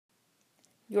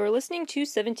You're listening to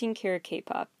 17 Karat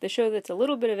K-Pop, the show that's a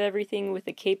little bit of everything with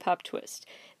a K-pop twist.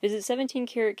 Visit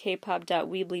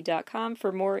 17karatkpop.weebly.com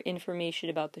for more information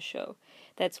about the show.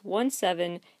 That's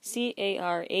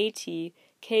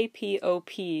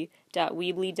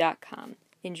 17karatkpop.weebly.com.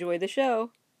 Enjoy the show!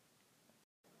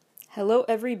 Hello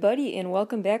everybody and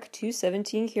welcome back to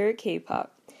 17 Karat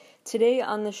K-Pop. Today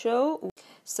on the show,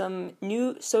 some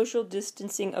new social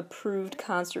distancing approved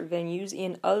concert venues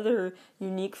and other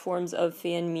unique forms of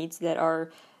fan meets that are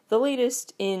the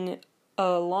latest in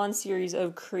a long series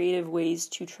of creative ways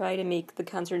to try to make the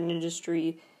concert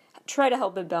industry try to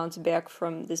help it bounce back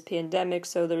from this pandemic.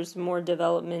 So there's more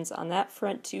developments on that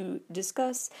front to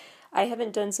discuss. I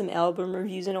haven't done some album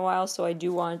reviews in a while, so I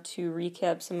do want to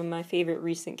recap some of my favorite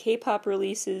recent K-pop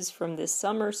releases from this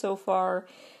summer so far.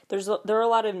 There are a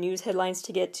lot of news headlines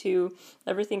to get to,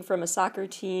 everything from a soccer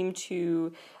team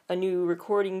to a new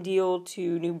recording deal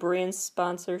to new brand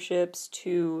sponsorships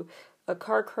to a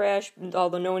car crash,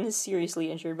 although no one is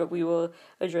seriously injured, but we will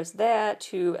address that,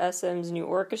 to SM's new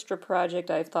orchestra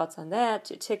project. I have thoughts on that,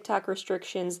 to TikTok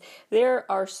restrictions. There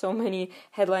are so many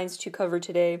headlines to cover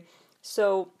today,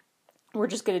 so we're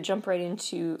just going to jump right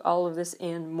into all of this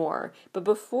and more. But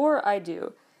before I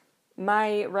do,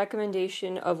 my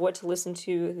recommendation of what to listen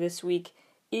to this week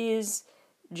is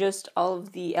just all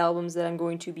of the albums that I'm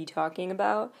going to be talking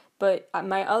about. But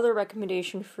my other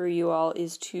recommendation for you all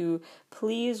is to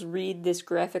please read this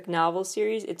graphic novel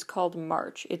series. It's called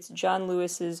March. It's John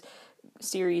Lewis's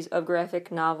series of graphic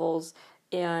novels,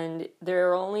 and there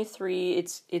are only 3.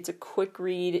 It's a quick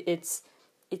read. It's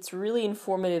really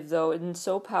informative though, and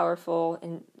so powerful,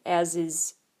 and as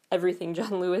is everything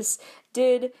John Lewis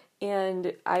did.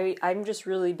 And I'm just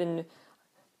really been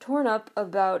torn up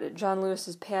about John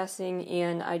Lewis's passing,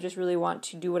 and I just really want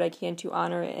to do what I can to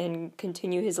honor and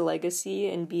continue his legacy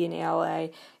and be an ally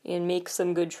and make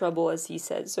some good trouble, as he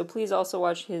said. So please also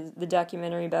watch the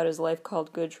documentary about his life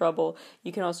called Good Trouble.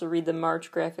 You can also read the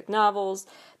March graphic novels.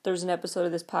 There's an episode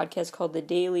of this podcast called The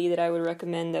Daily that I would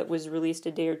recommend that was released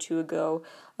a day or two ago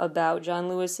about John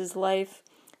Lewis's life.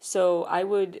 So I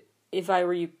would, if I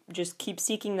were you, just keep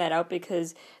seeking that out,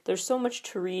 because there's so much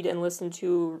to read and listen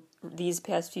to these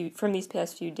past few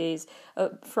days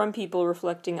from people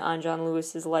reflecting on John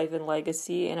Lewis's life and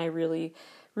legacy, and I really,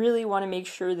 really want to make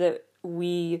sure that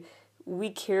we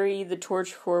carry the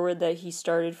torch forward that he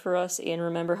started for us, and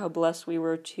remember how blessed we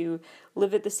were to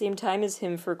live at the same time as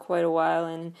him for quite a while,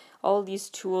 and all of these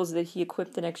tools that he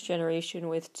equipped the next generation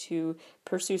with to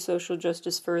pursue social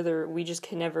justice further. We just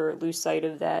can never lose sight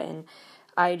of that, and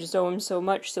I just owe him so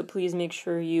much, so please make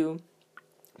sure you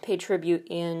pay tribute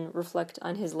and reflect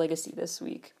on his legacy this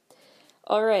week.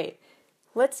 Alright,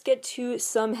 let's get to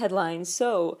some headlines.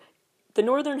 So, the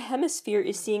Northern Hemisphere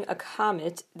is seeing a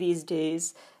comet these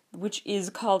days, which is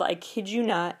called, I kid you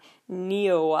not,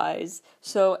 Neowise.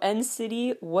 So,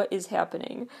 NCT, what is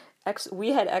happening?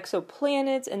 We had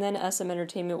exoplanets, and then SM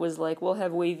Entertainment was like, we'll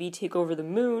have WayV take over the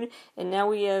moon, and now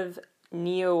we have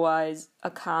Neowise,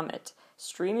 a comet,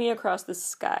 streaming across the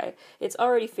sky. It's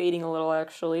already fading a little,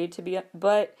 actually,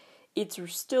 but it's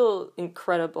still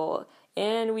incredible,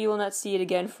 and we will not see it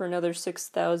again for another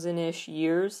 6,000-ish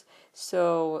years,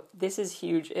 so this is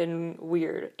huge and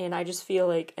weird, and I just feel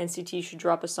like NCT should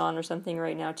drop a song or something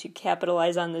right now to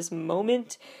capitalize on this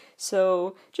moment,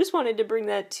 so just wanted to bring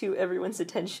that to everyone's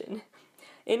attention.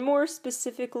 In more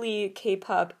specifically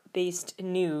K-pop-based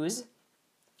news,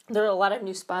 there are a lot of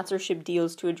new sponsorship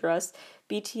deals to address.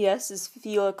 BTS's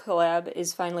Fila collab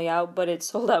is finally out, but it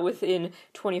sold out within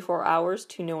 24 hours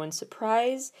to no one's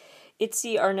surprise.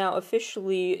 ITZY are now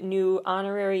officially new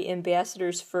honorary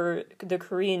ambassadors for the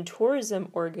Korean Tourism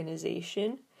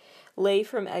Organization. Lay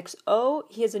from XO,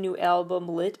 he has a new album,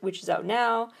 Lit, which is out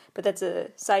now, but that's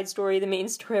a side story. The main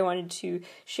story I wanted to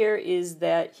share is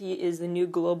that he is the new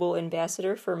global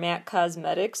ambassador for MAC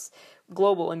Cosmetics,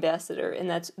 global ambassador, and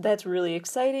that's really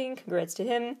exciting. Congrats to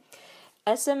him.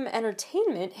 SM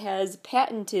Entertainment has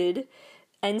patented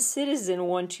NCitizen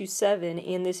 127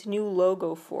 and this new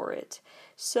logo for it.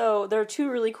 So there are 2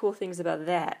 really cool things about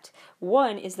that.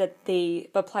 One is that they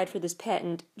applied for this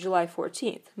patent July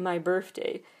 14th, my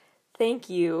birthday. Thank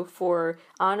you for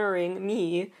honoring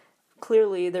me,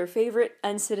 clearly their favorite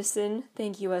NCitizen.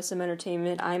 Thank you, SM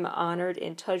Entertainment. I'm honored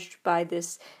and touched by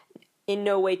this in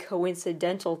no way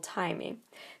coincidental timing.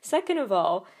 Second of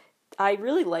all, I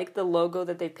really like the logo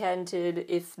that they patented.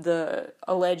 If the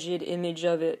alleged image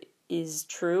of it is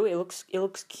true, it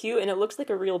looks cute, and it looks like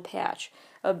a real patch,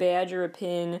 a badge or a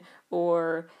pin,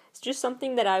 or it's just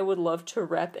something that I would love to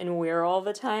rep and wear all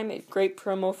the time. Great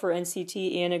promo for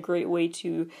NCT and a great way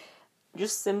to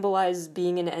just symbolize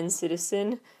being an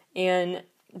NCitizen. And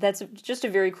that's just a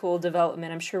very cool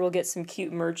development. I'm sure we'll get some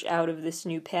cute merch out of this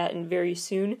new patent very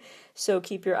soon, so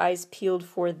keep your eyes peeled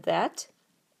for that.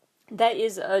 That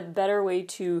is a better way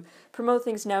to promote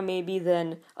things now maybe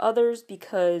than others,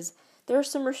 because there are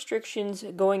some restrictions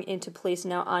going into place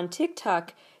now on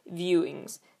TikTok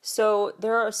viewings. So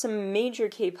there are some major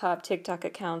K-pop TikTok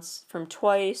accounts from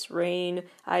TWICE, Rain,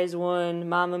 IZ*ONE,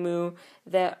 Mamamoo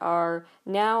that are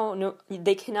now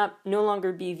they cannot no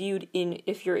longer be viewed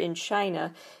if you're in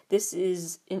China. This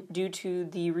is due to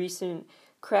the recent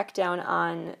crackdown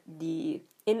on the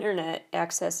internet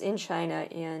access in China,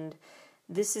 and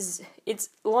it's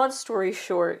long story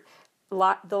short, the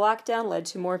lockdown led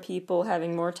to more people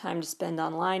having more time to spend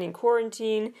online in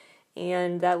quarantine,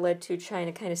 and that led to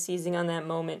China kind of seizing on that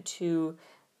moment to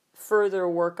further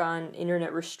work on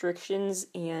internet restrictions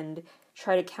and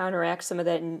try to counteract some of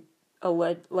that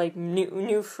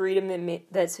new freedom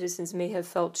that citizens may have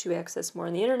felt to access more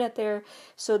on the internet there.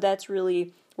 So that's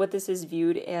really what this is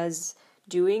viewed as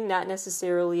doing, not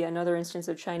necessarily another instance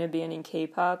of China banning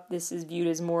K-pop. This is viewed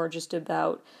as more just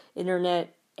about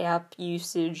internet app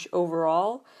usage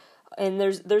overall. And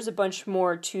there's a bunch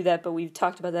more to that, but we've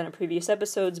talked about that in previous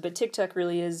episodes. But TikTok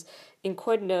really is in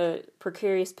quite a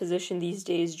precarious position these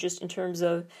days, just in terms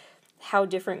of how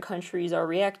different countries are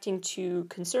reacting to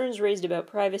concerns raised about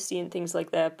privacy and things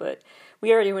like that. But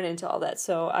we already went into all that,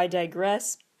 so I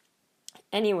digress.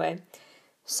 Anyway,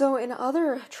 so in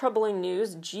other troubling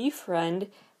news, GFriend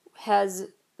has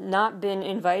not been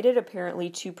invited, apparently,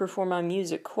 to perform on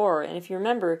Music Core. And if you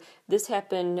remember, this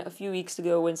happened a few weeks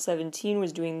ago when 17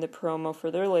 was doing the promo for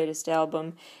their latest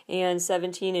album, and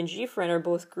 17 and GFriend are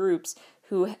both groups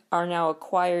who are now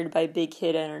acquired by Big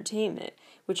Hit Entertainment,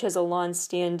 which has a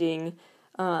long-standing,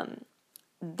 the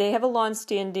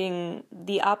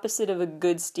opposite of a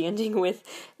good standing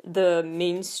with the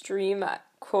mainstream,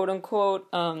 quote-unquote,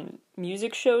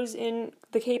 music shows in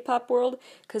the K-pop world,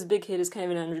 because Big Hit is kind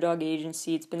of an underdog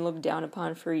agency. It's been looked down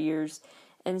upon for years.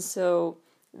 And so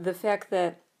the fact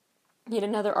that yet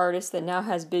another artist that now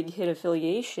has Big Hit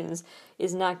affiliations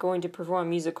is not going to perform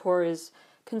Music Core is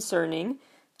concerning.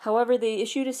 However, they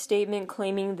issued a statement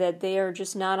claiming that they are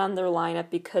just not on their lineup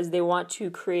because they want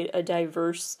to create a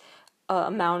diverse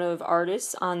amount of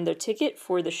artists on their ticket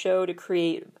for the show, to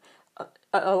create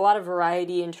a lot of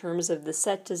variety in terms of the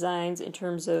set designs, in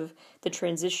terms of the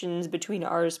transitions between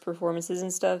artist performances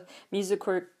and stuff. Music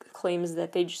Core claims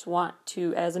that they just want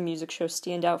to, as a music show,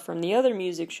 stand out from the other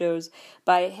music shows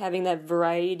by having that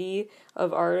variety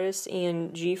of artists,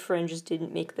 and GFriend just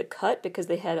didn't make the cut because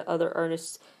they had other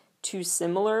artists too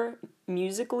similar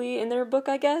musically in their book,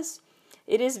 I guess.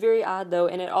 It is very odd, though,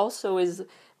 and it also is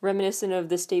reminiscent of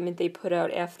the statement they put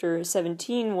out after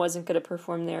 17 wasn't going to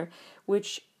perform there,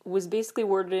 which was basically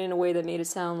worded in a way that made it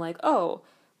sound like, oh,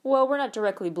 well, we're not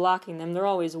directly blocking them. They're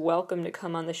always welcome to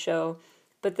come on the show.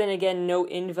 But then again, no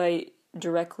invite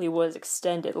directly was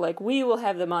extended. Like, we will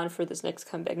have them on for this next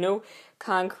comeback. No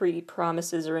concrete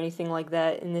promises or anything like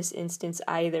that in this instance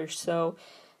either. So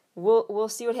we'll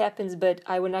see what happens, but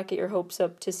I would not get your hopes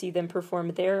up to see them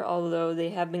perform there, although they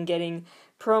have been getting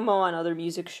promo on other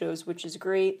music shows, which is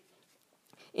great.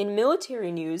 In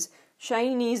military news,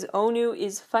 SHINee's Onew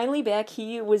is finally back.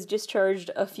 He was discharged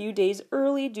a few days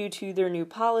early due to their new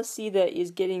policy that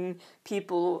is getting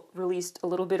people released a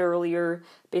little bit earlier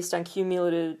based on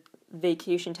cumulative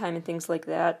vacation time and things like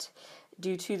that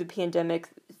due to the pandemic.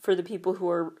 For the people who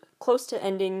are close to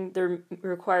ending their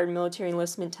required military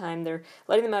enlistment time, they're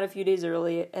letting them out a few days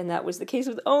early, and that was the case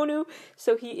with Onew,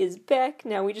 so he is back.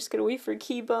 Now we just gotta wait for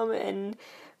Kibum and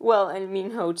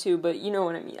Minho too, but you know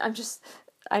what I mean. I'm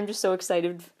just so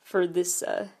excited for this.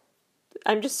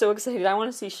 I'm just so excited. I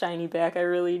want to see SHINee back. I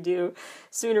really do.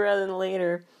 Sooner rather than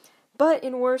later. But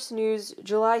in worse news,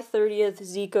 July 30th,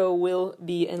 Zico will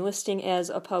be enlisting as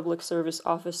a public service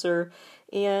officer.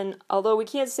 And although we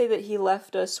can't say that he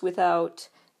left us without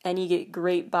any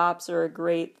great bops or a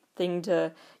great thing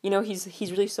to,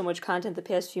 he's released so much content the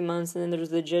past few months, and then there's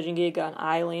the judging gig on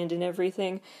Island and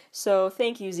everything. So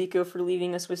thank you, Zico, for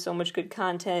leaving us with so much good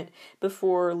content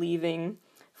before leaving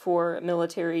for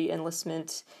military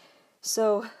enlistment.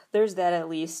 So there's that at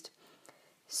least.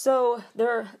 So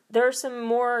there are some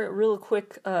more real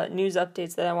quick news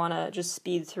updates that I want to just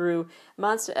speed through.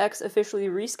 Monsta X officially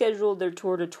rescheduled their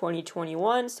tour to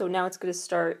 2021, so now it's going to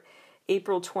start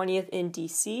April 20th in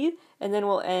DC, and then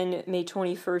will end May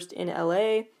 21st in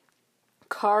LA.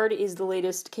 KARD is the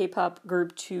latest K-pop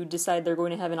group to decide they're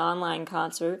going to have an online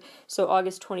concert, so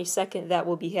August 22nd that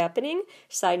will be happening.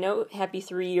 Side note, happy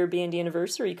 3-year band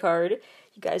anniversary, KARD.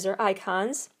 You guys are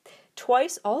icons.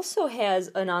 TWICE also has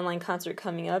an online concert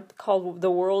coming up called the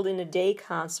World in a Day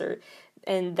concert.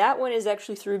 And that one is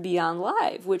actually through Beyond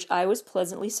Live, which I was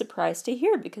pleasantly surprised to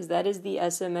hear because that is the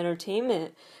SM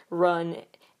Entertainment run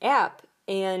app,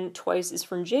 and Twice is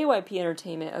from JYP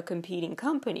Entertainment, a competing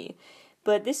company.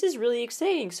 But this is really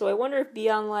exciting, so I wonder if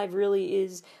Beyond Live really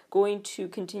is going to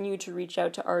continue to reach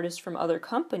out to artists from other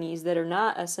companies that are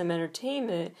not SM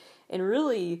Entertainment, and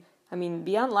really, I mean,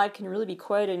 Beyond Live can really be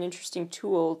quite an interesting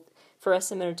tool for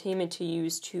SM Entertainment to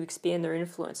use to expand their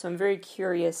influence. So I'm very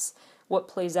curious what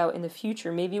plays out in the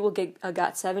future. Maybe we'll get a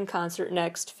GOT7 concert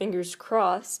next, fingers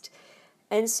crossed.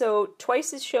 And so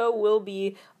Twice's show will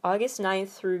be August 9th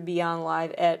through Beyond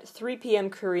Live at 3 p.m.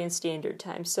 Korean Standard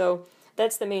Time. So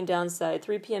that's the main downside.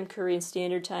 3 p.m. Korean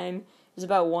Standard Time is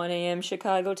about 1 a.m.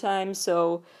 Chicago time.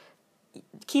 So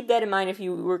keep that in mind if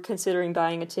you were considering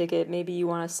buying a ticket. Maybe you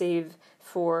want to save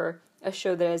for a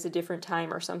show that has a different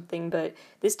time or something. But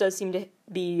this does seem to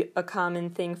be a common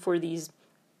thing for these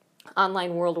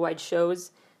online worldwide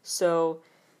shows, so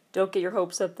don't get your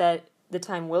hopes up that the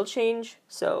time will change,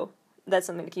 so that's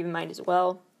something to keep in mind as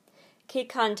well.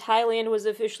 KCON Thailand was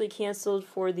officially canceled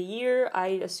for the year. I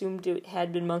assumed it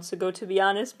had been months ago, to be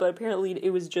honest, but apparently it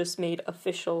was just made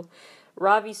official.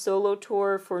 Ravi solo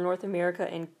tour for North America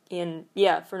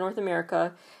for North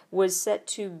America was set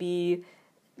to be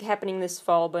happening this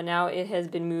fall, but now it has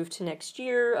been moved to next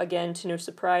year, again to no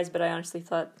surprise, but I honestly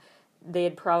thought they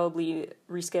had probably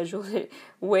rescheduled it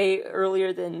way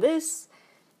earlier than this.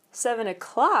 7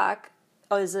 O'Clock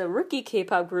is a rookie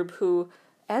K-pop group who,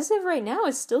 as of right now,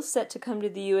 is still set to come to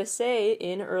the USA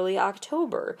in early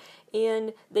October.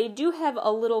 And they do have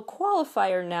a little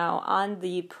qualifier now on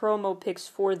the promo pics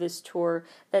for this tour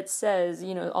that says,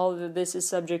 all of this is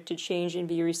subject to change and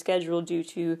be rescheduled due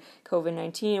to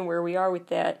COVID-19 and where we are with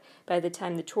that by the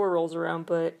time the tour rolls around.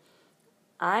 But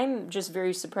I'm just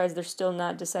very surprised they're still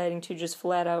not deciding to just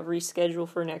flat out reschedule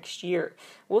for next year.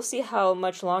 We'll see how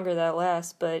much longer that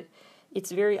lasts, but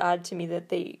it's very odd to me that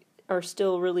they are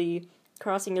still really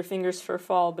crossing their fingers for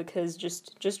fall, because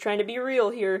just trying to be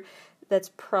real here, that's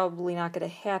probably not going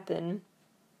to happen.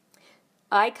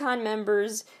 iKON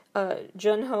members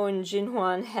Junho and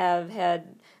Jinhwan have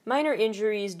had minor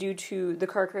injuries due to the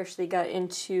car crash they got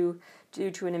into due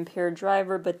to an impaired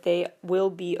driver, but they will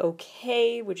be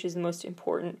okay, which is the most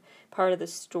important part of the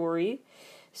story.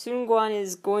 Seungkwan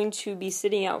is going to be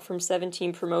sitting out from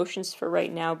 17 promotions for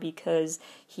right now because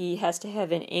he has to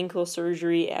have an ankle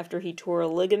surgery after he tore a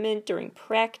ligament during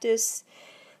practice.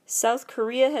 South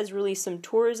Korea has released some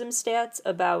tourism stats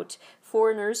about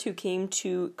foreigners who came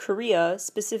to Korea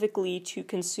specifically to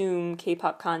consume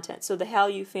K-pop content. So the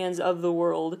Hallyu fans of the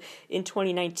world in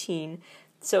 2019.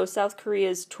 So South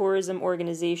Korea's tourism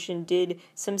organization did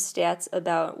some stats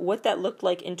about what that looked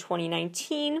like in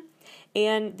 2019.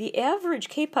 And the average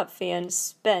K-pop fan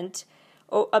spent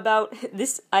about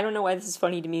this, I don't know why this is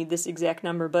funny to me, this exact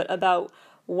number, but about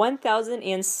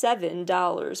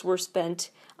 $1,007 were spent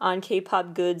on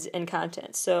K-pop goods and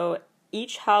content. So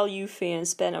each Hallyu fan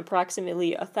spent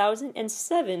approximately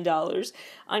 $1,007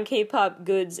 on K-pop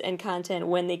goods and content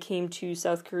when they came to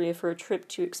South Korea for a trip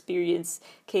to experience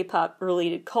K-pop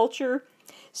related culture.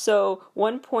 So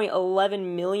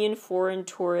 1.11 million foreign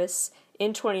tourists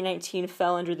in 2019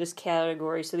 fell under this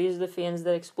category. So these are the fans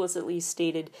that explicitly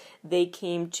stated they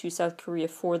came to South Korea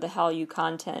for the Hallyu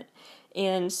content.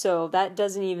 And so that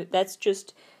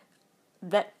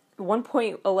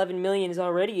 1.11 million is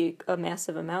already a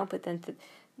massive amount, but then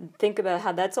think about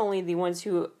how that's only the ones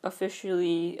who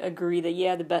officially agree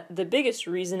that, the biggest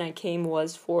reason I came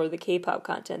was for the K-pop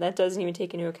content. That doesn't even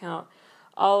take into account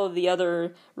all of the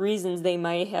other reasons they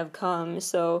might have come.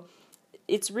 So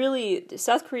it's really,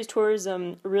 South Korea's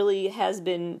tourism really has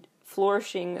been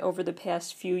flourishing over the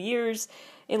past few years,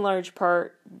 in large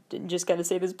part, just gotta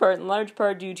say this part, in large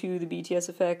part due to the BTS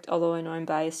effect, although I know I'm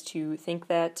biased to think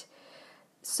that.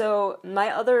 So my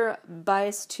other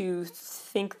bias to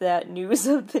think that news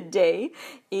of the day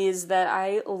is that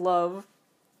I love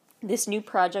this new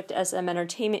project SM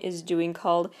Entertainment is doing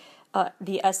called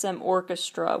the SM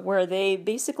Orchestra, where they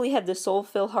basically have the Seoul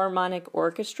Philharmonic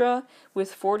Orchestra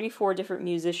with 44 different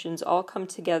musicians all come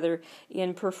together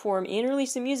and perform and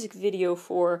release a music video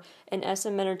for an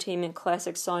SM Entertainment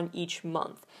classic song each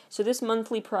month. So this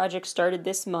monthly project started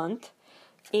this month.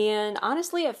 And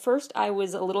honestly, at first I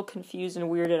was a little confused and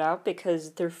weirded out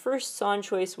because their first song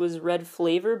choice was Red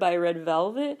Flavor by Red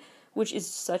Velvet, which is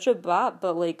such a bop,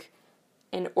 but like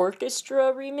an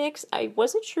orchestra remix, I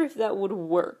wasn't sure if that would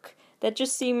work. That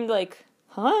just seemed like,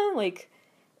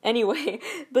 anyway,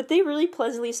 but they really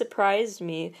pleasantly surprised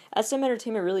me. SM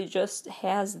Entertainment really just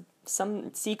has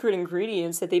some secret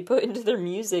ingredients that they put into their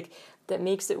music that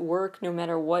makes it work no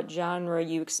matter what genre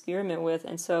you experiment with.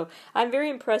 And so I'm very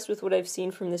impressed with what I've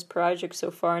seen from this project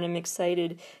so far, and I'm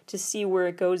excited to see where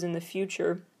it goes in the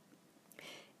future.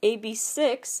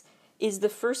 AB6 is the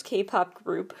first K-pop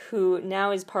group who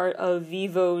now is part of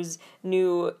Vivo's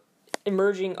new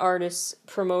emerging artists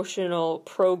promotional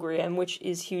program, which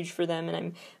is huge for them, and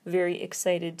I'm very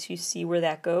excited to see where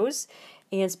that goes.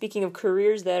 And speaking of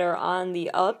careers that are on the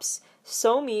ups,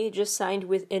 Somi just signed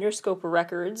with Interscope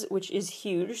Records, which is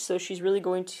huge, so she's really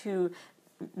going to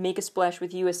make a splash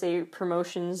with USA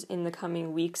Promotions in the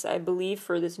coming weeks, I believe,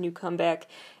 for this new comeback.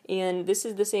 And this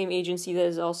is the same agency that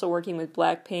is also working with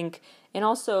Blackpink and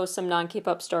also some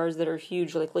non-K-pop stars that are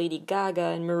huge, like Lady Gaga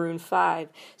and Maroon 5.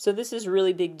 So this is a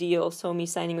really big deal, Somi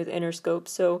signing with Interscope.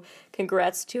 So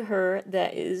congrats to her.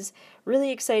 That is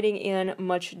really exciting and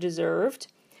much deserved.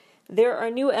 There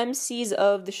are new MCs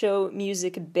of the show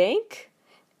Music Bank,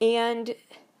 and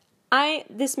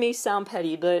this may sound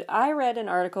petty, but I read an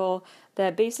article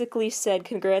that basically said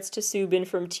congrats to Soobin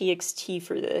from TXT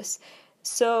for this.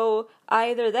 So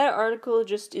either that article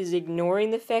just is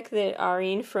ignoring the fact that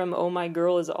Areen from Oh My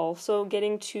Girl is also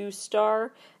getting to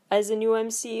star as a new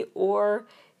MC, or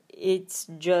it's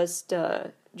just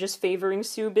favoring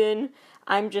Soobin.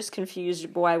 I'm just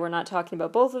confused why we're not talking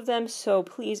about both of them, so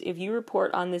please, if you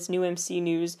report on this new MC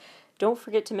news, don't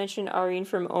forget to mention Areen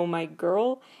from Oh My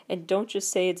Girl, and don't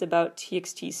just say it's about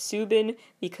TXT Soobin,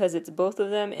 because it's both of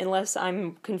them, unless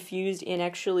I'm confused and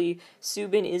actually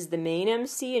Soobin is the main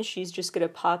MC and she's just going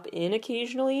to pop in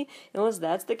occasionally. Unless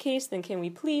that's the case, then can we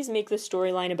please make the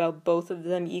storyline about both of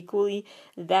them equally?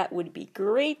 That would be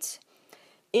great.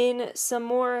 In some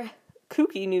more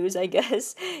kooky news, I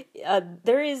guess,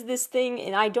 there is this thing,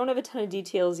 and I don't have a ton of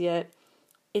details yet.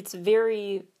 It's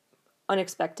very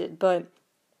unexpected, but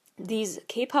these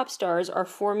K-pop stars are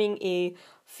forming a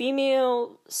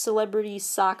female celebrity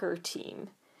soccer team.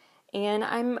 And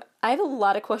I have a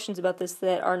lot of questions about this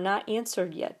that are not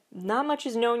answered yet. Not much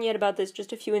is known yet about this.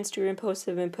 Just a few Instagram posts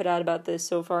have been put out about this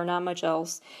so far, not much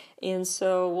else. And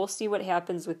so we'll see what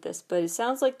happens with this. But it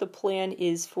sounds like the plan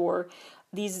is for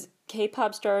these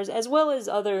K-pop stars, as well as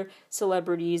other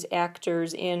celebrities,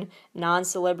 actors, and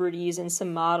non-celebrities, and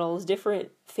some models, different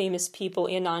famous people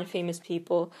and non-famous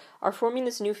people, are forming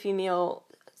this new female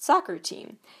soccer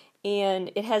team.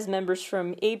 And it has members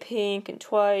from A-Pink and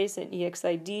Twice and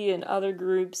EXID and other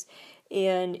groups.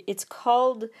 And it's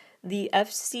called the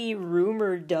FC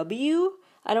Rumor W.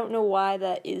 I don't know why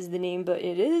that is the name, but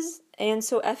it is. And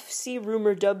so FC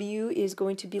Rumor W is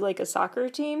going to be like a soccer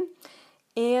team.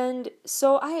 And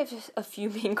so I have a few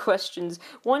main questions.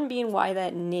 One being, why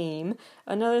that name?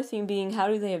 Another thing being, how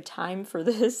do they have time for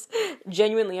this?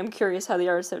 Genuinely, I'm curious how the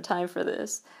artists have time for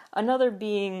this. Another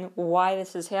being, why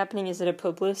this is happening. Is it a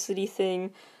publicity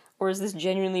thing? Or was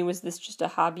this just a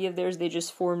hobby of theirs? They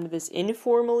just formed this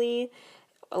informally?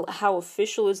 How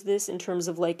official is this in terms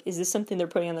of, like, is this something they're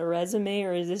putting on their resume,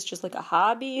 or is this just like a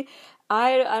hobby?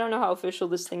 I don't know how official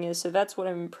this thing is, so that's what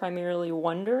I'm primarily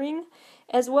wondering.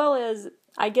 As well as,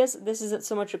 I guess this isn't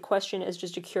so much a question as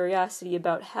just a curiosity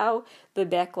about how the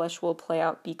backlash will play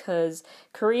out, because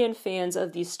Korean fans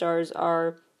of these stars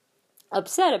are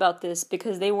upset about this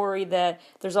because they worry that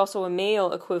there's also a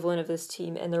male equivalent of this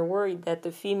team, and they're worried that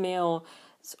the female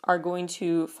are going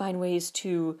to find ways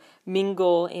to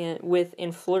mingle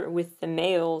and flirt with the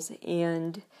males,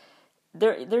 and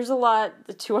there's a lot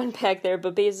to unpack there,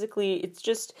 but basically it's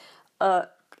just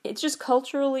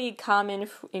culturally common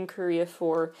in Korea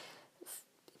for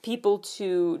people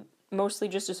to mostly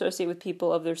just associate with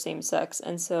people of their same sex,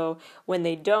 and so when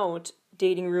they don't,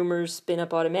 dating rumors spin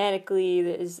up automatically.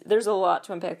 There's a lot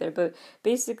to unpack there, but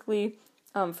basically,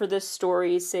 for this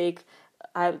story's sake,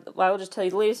 I will just tell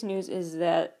you the latest news is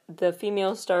that the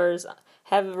female stars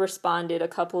have responded, a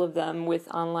couple of them,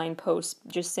 with online posts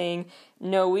just saying,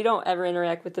 no, we don't ever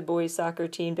interact with the boys soccer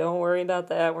team. Don't worry about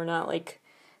that. We're not, like,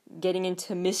 getting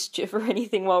into mischief or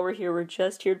anything while we're here. We're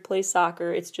just here to play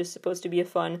soccer. It's just supposed to be a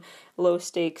fun,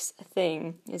 low-stakes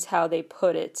thing, is how they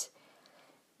put it.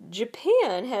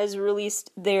 Japan has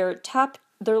released their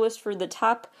list for the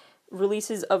top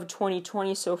releases of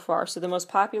 2020 so far. So the most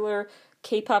popular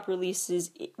K-pop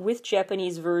releases with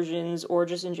Japanese versions, or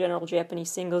just in general Japanese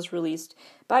singles released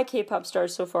by K-pop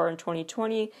stars so far in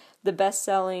 2020. The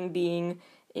best-selling being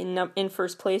in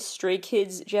first place Stray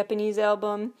Kids' Japanese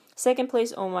album, second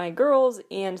place Oh My Girls,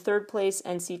 and third place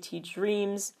NCT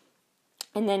Dreams.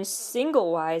 And then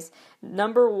single-wise,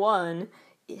 number one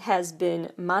has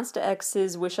been Monsta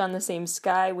X's Wish on the Same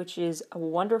Sky, which is a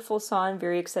wonderful song.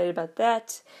 Very excited about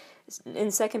that.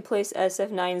 In second place,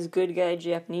 SF9's Good Guy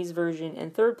Japanese version,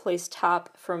 and third place,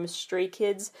 Top from Stray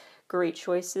Kids. Great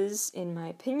choices, in my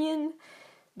opinion.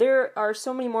 There are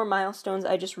so many more milestones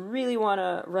I just really want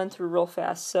to run through real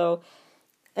fast,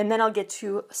 and then I'll get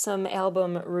to some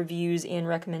album reviews and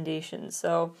recommendations.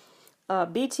 So,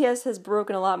 BTS has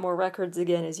broken a lot more records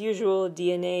again as usual.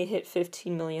 DNA hit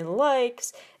 15 million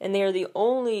likes, and they are the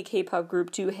only K-pop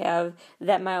group to have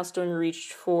that milestone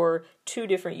reached for 2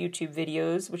 different YouTube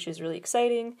videos, which is really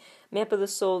exciting. Map of the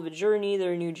Soul, The Journey,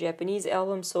 their new Japanese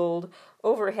album, sold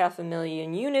over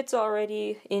 500,000 units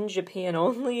already in Japan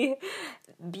only.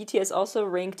 BTS also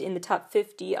ranked in the top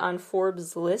 50 on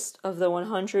Forbes' list of the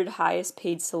 100 highest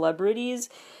paid celebrities.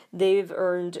 They've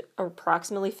earned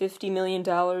approximately $50 million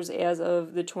as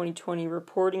of the 2020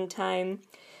 reporting time.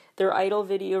 Their Idol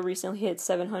video recently hit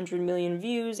 700 million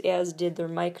views, as did their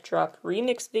Mic Drop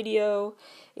remix video.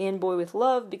 And Boy With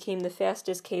Love became the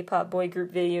fastest K-pop boy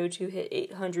group video to hit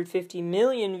 850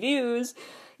 million views.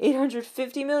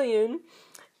 850 million!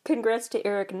 Congrats to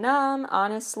Eric Nam.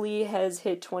 Honestly has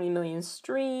hit 20 million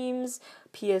streams.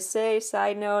 PSA,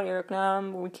 side note, Eric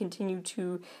Nam, we continue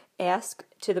to ask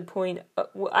to the point,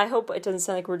 I hope it doesn't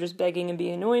sound like we're just begging and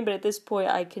being annoying, but at this point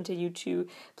I continue to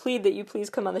plead that you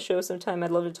please come on the show sometime.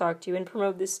 I'd love to talk to you and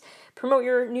promote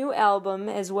your new album,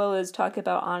 as well as talk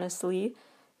about Honestly.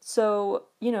 So,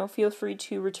 feel free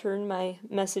to return my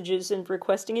messages and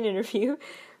requesting an interview.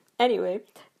 Anyway,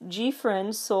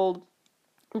 G-Friends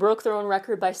broke their own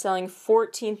record by selling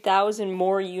 14,000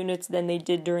 more units than they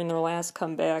did during their last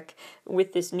comeback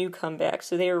with this new comeback.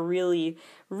 So they are really,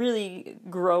 really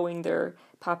growing their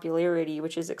popularity,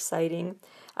 which is exciting.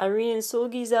 Irene and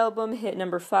Seulgi's album hit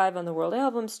number 5 on the World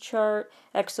Albums chart.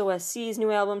 XOSC's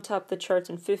new album topped the charts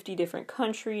in 50 different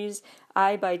countries.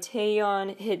 I by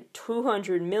Taeyeon hit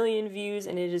 200 million views,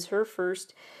 and it is her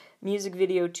first music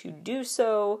video to do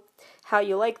so. How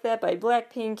You Like That by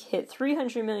Blackpink hit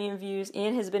 300 million views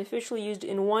and has been officially used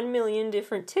in 1 million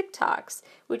different TikToks,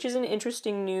 which is an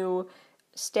interesting new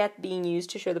stat being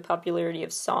used to show the popularity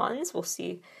of songs. We'll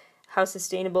see how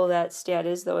sustainable that stat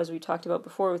is, though, as we talked about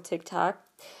before with TikTok.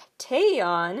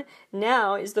 Taeyeon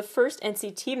now is the first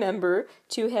NCT member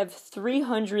to have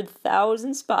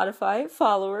 300,000 Spotify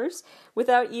followers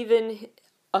without even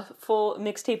a full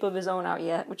mixtape of his own out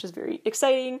yet, which is very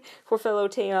exciting for fellow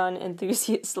Taeyeon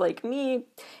enthusiasts like me.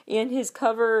 And his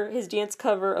dance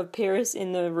cover of Paris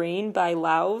in the Rain by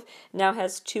Lauv now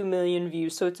has 2 million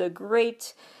views, so it's a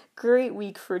great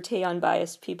week for Taeyeon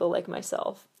biased people like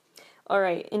myself.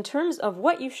 Alright, in terms of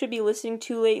what you should be listening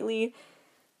to lately,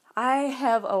 I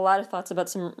have a lot of thoughts about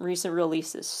some recent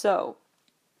releases. So,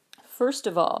 first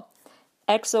of all,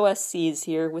 XOSC is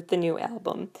here with the new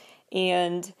album,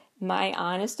 and my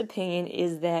honest opinion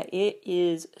is that it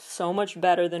is so much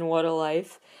better than What a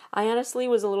Life. I honestly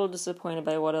was a little disappointed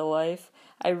by What a Life.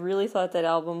 I really thought that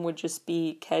album would just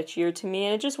be catchier to me,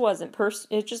 and it just wasn't.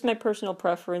 It's just my personal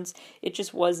preference. It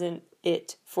just wasn't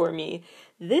it for me.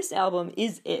 This album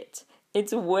is it.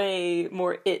 It's way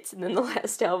more it than the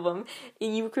last album.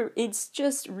 It's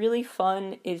just really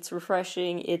fun. It's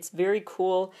refreshing. It's very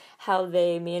cool how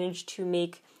they managed to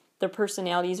make their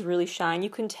personalities really shine. You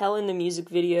can tell in the music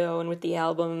video and with the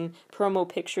album promo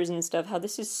pictures and stuff how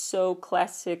this is so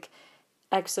classic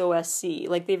XOSC.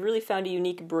 Like, they've really found a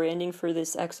unique branding for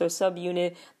this EXO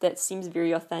subunit that seems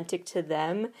very authentic to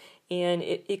them, and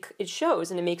it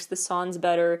shows, and it makes the songs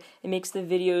better. It makes the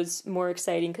videos more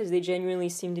exciting because they genuinely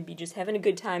seem to be just having a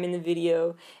good time in the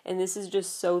video, and this is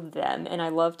just so them, and I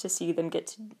love to see them get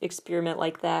to experiment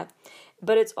like that.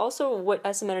 But it's also what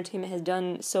SM Entertainment has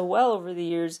done so well over the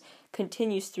years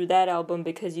continues through that album,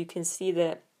 because you can see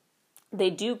that they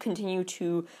do continue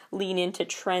to lean into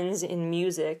trends in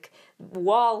music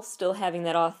while still having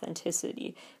that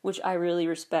authenticity, which I really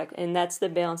respect. And that's the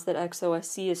balance that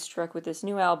XOSC has struck with this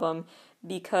new album,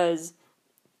 because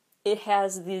it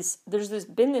has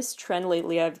been this trend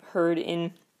lately I've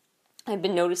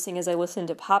been noticing as I listen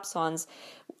to pop songs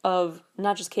of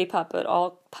not just K-pop, but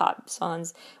all pop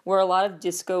songs, where a lot of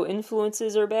disco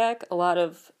influences are back, a lot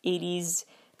of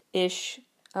 80s-ish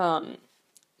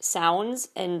sounds,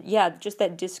 and yeah, just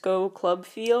that disco club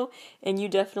feel, and you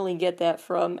definitely get that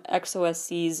from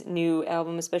XOSC's new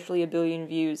album, especially A Billion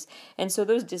Views. And so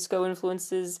those disco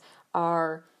influences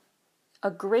are a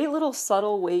great little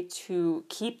subtle way to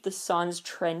keep the songs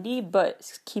trendy,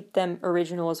 but keep them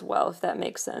original as well, if that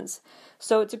makes sense.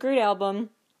 So it's a great album.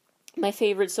 My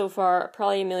favorite so far,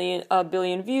 probably a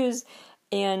billion views.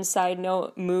 And side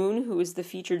note, Moon, who is the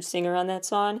featured singer on that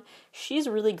song, she's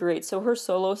really great. So her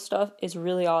solo stuff is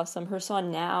really awesome. Her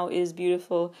song Now is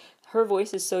beautiful. Her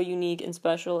voice is so unique and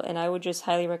special, and I would just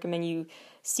highly recommend you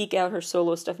seek out her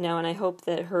solo stuff now, and I hope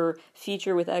that her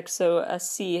feature with EXO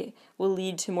SC will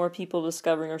lead to more people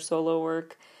discovering her solo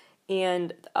work.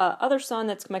 And other song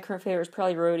that's my current favorite is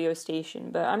probably Rodeo Station,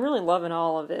 but I'm really loving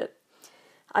all of it.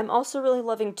 I'm also really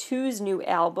loving Two's new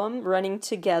album, Running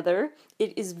Together.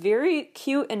 It is very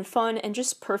cute and fun and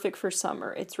just perfect for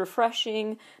summer. It's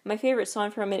refreshing. My favorite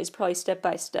song from it is probably Step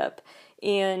by Step.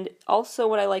 And also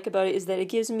what I like about it is that it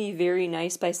gives me Very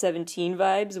Nice by 17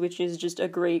 vibes, which is just a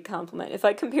great compliment. If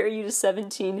I compare you to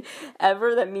 17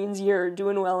 ever, that means you're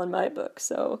doing well in my book.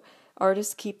 So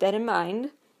artists, keep that in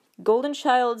mind. Golden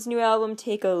Child's new album,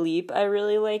 Take a Leap, I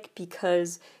really like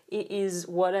because it is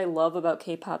what I love about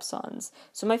K-pop songs.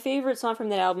 So my favorite song from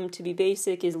that album, to be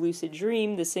basic, is Lucid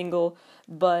Dream, the single,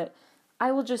 but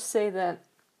I will just say that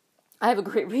I have a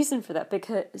great reason for that,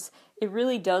 because it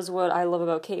really does what I love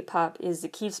about K-pop, is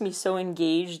it keeps me so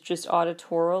engaged just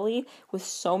auditorily with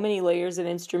so many layers of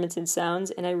instruments and sounds,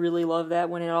 and I really love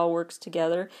that when it all works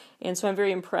together. And so I'm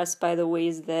very impressed by the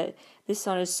ways that this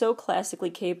song is so classically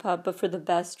K-pop, but for the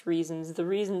best reasons. The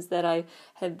reasons that I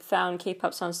have found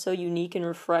K-pop songs so unique and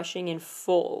refreshing and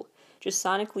full. Just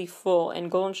sonically full.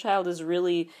 And Golden Child has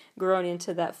really grown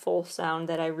into that full sound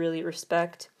that I really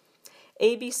respect.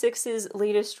 AB6IX's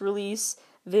latest release,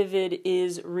 Vivid,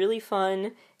 is really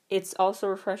fun. It's also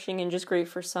refreshing and just great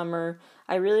for summer.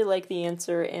 I really like The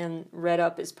Answer, and Red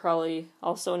Up is probably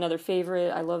also another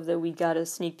favorite. I love that we got a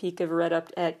sneak peek of Red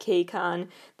Up at KCON,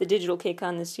 the digital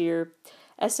KCON this year.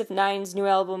 SF9's new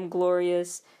album,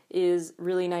 Glorious, is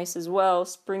really nice as well.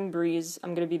 Spring Breeze,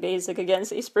 I'm going to be basic again,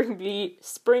 say Spring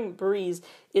Breeze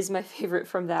is my favorite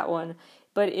from that one.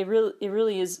 But it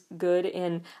really is good,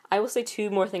 and I will say two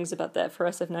more things about that for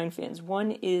SF9 fans.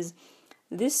 One is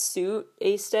this suit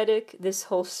aesthetic, this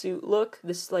whole suit look,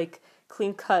 this like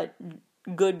clean-cut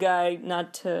good guy,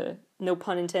 no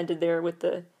pun intended there with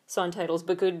the song titles,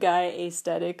 but good guy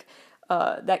aesthetic,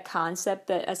 that concept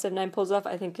that SF9 pulls off,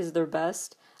 I think is their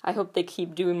best. I hope they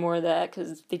keep doing more of that,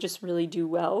 because they just really do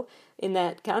well in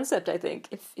that concept, I think,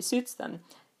 if it suits them.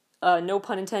 No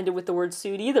pun intended with the word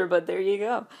suit either, but there you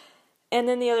go. And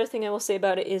then the other thing I will say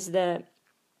about it is that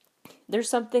there's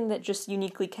something that just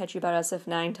uniquely catchy about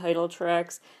SF9 title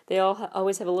tracks. They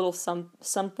always have a little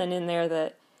something in there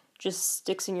that just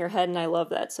sticks in your head, and I love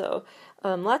that. So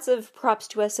lots of props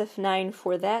to SF9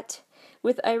 for that.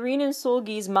 With Irene and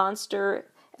Seulgi's Monster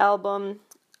album,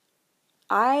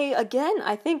 I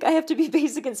think I have to be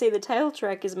basic and say the title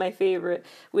track is my favorite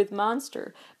with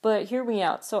Monster, but hear me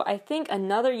out. So I think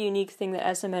another unique thing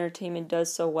that SM Entertainment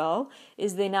does so well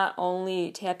is they not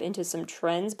only tap into some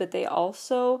trends, but they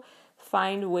also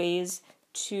find ways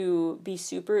to be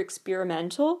super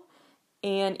experimental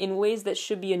and in ways that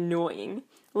should be annoying.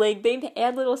 Like, they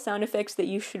add little sound effects that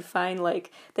you should find,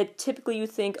 like, that typically you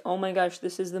think, oh my gosh,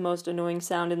 this is the most annoying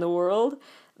sound in the world,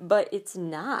 but it's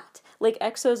not. Like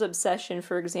EXO's Obsession,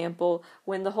 for example,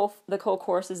 when the whole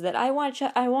chorus is that I want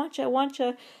ya,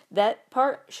 that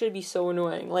part should be so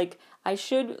annoying. I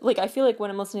feel like when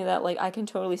I'm listening to that, like, I can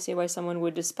totally see why someone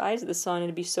would despise this song and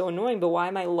it'd be so annoying, but why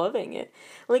am I loving it?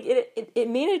 Like, it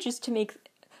manages to make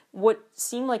what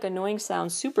seemed like annoying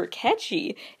sounds super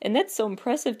catchy, and that's so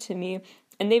impressive to me.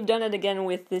 And they've done it again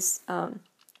with this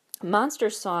Monster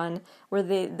song, where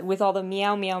with all the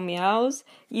meow meow meows,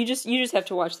 you just have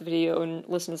to watch the video and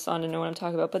listen to the song to know what I'm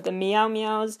talking about. But the meow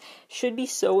meows should be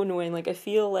so annoying. Like, I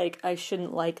feel like I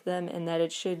shouldn't like them, and that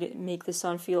it should make the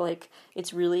song feel like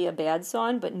it's really a bad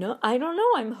song. But no, I don't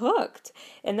know, I'm hooked,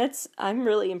 and I'm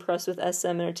really impressed with SM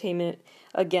Entertainment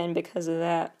again because of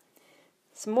that.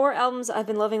 Some more albums I've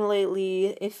been loving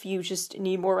lately, if you just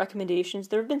need more recommendations.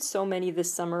 There have been so many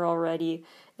this summer already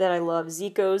that I love.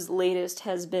 Zico's latest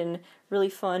has been really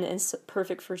fun and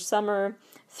perfect for summer.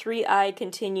 3i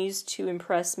continues to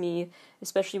impress me,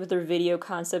 especially with their video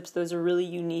concepts. Those are really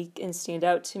unique and stand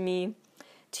out to me.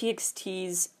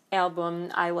 TXT's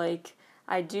album I like.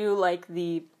 I do like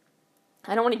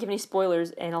I don't want to give any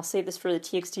spoilers, and I'll save this for the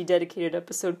TXT dedicated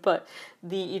episode, but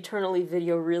the Eternally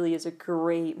video really is a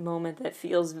great moment that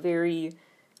feels very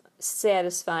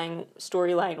satisfying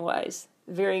storyline-wise.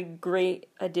 Very great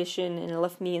addition, and it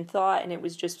left me in thought, and it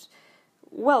was just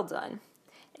well done.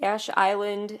 Ash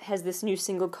Island has this new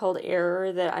single called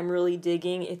Error that I'm really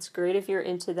digging. It's great if you're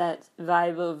into that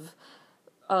vibe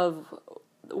of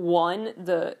One,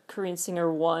 the Korean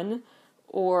singer One,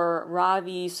 or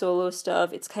Ravi solo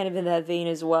stuff. It's kind of in that vein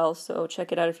as well, so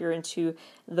check it out if you're into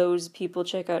those people.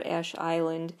 Check out Ash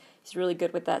Island. He's really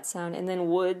good with that sound. And then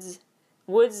Woods'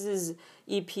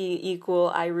 EP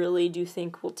Equal, I really do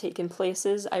think will take in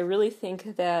places. I really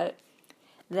think that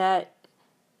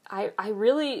I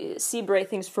really see bright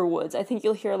things for Woods. I think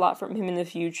you'll hear a lot from him in the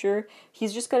future.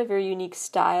 He's just got a very unique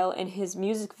style, and his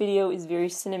music video is very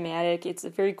cinematic. It's a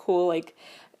very cool, like,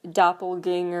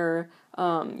 doppelganger,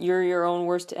 you're your own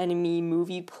worst enemy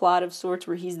movie plot of sorts,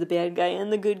 where he's the bad guy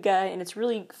and the good guy, and it's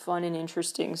really fun and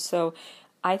interesting. So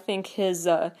I think his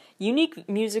unique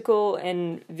musical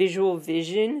and visual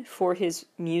vision for his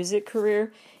music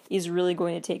career is really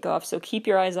going to take off. So keep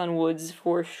your eyes on Woods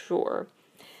for sure.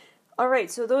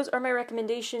 Alright, so those are my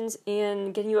recommendations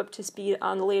and getting you up to speed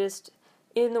on the latest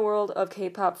in the world of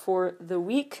K-pop for the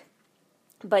week.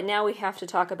 But now we have to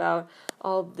talk about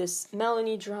all this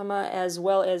Melanie drama as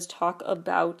well as talk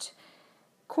about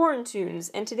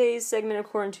Quarantunes. And today's segment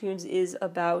of Quarantunes is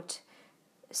about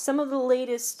some of the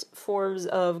latest forms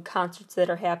of concerts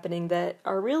that are happening that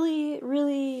are really,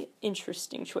 really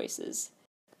interesting choices.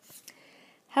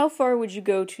 How far would you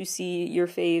go to see your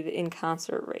fave in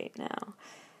concert right now?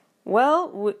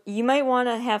 Well, you might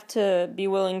have to be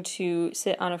willing to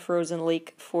sit on a frozen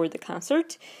lake for the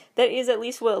concert. That is at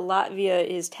least what Latvia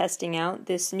is testing out,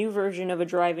 this new version of a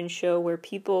drive-in show where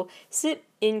people sit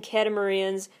in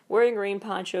catamarans wearing rain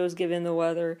ponchos given the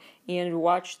weather and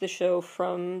watch the show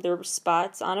from their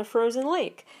spots on a frozen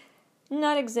lake.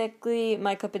 Not exactly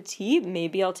my cup of tea.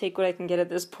 Maybe I'll take what I can get at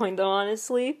this point, though,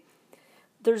 honestly.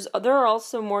 There are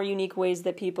also more unique ways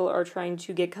that people are trying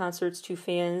to get concerts to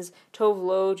fans. Tove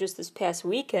Lo, just this past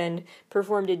weekend,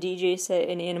 performed a DJ set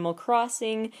in Animal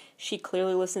Crossing. She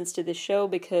clearly listens to the show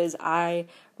because I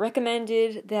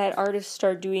recommended that artists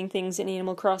start doing things in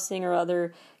Animal Crossing or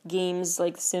other games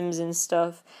like Sims and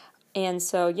stuff. And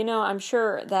so, I'm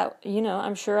sure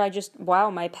I just,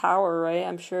 wow, my power, right?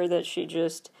 I'm sure that she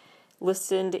just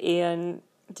listened and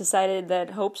decided that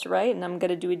Hope's right, and I'm going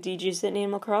to do a DJ set in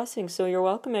Animal Crossing, so you're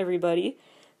welcome, everybody.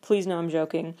 Please know I'm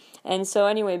joking. And so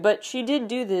anyway, but she did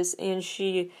do this, and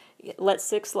she let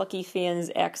 6 lucky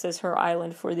fans access her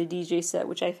island for the DJ set,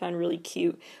 which I found really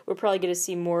cute. We're probably going to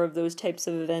see more of those types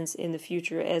of events in the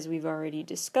future, as we've already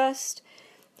discussed.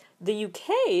 The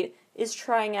UK is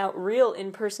trying out real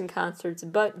in-person concerts,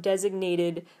 but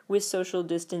designated with social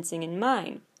distancing in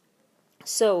mind.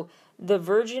 So, the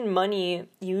Virgin Money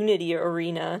Unity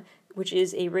Arena, which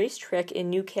is a racetrack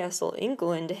in Newcastle,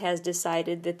 England, has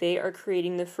decided that they are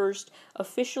creating the first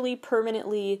officially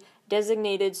permanently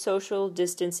designated social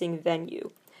distancing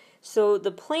venue. So the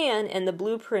plan and the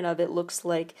blueprint of it looks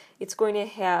like it's going to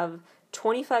have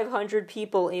 2,500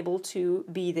 people able to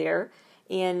be there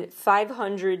and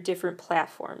 500 different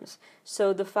platforms.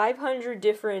 So the 500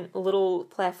 different little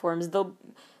platforms,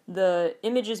 the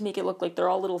images make it look like they're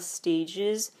all little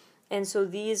stages. And so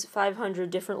these 500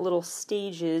 different little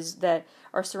stages that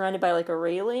are surrounded by like a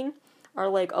railing are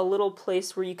like a little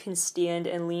place where you can stand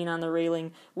and lean on the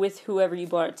railing with whoever you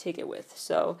bought a ticket with.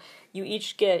 So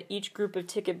each group of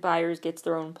ticket buyers gets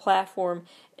their own platform,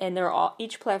 and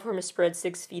each platform is spread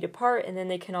 6 feet apart, and then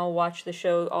they can all watch the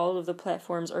show. All of the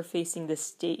platforms are facing the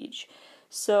stage.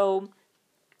 So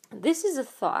this is a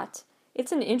thought.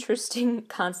 It's an interesting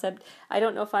concept. I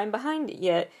don't know if I'm behind it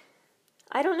yet.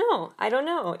 I don't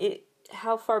know.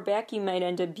 How far back you might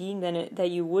end up being that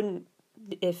you wouldn't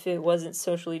if it wasn't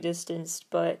socially distanced,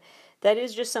 but that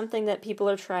is just something that people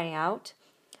are trying out.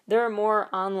 There are more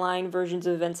online versions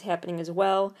of events happening as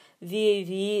well. VAV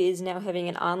is now having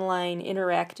an online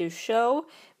interactive show,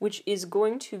 which is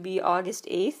going to be August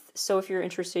 8th, so if you're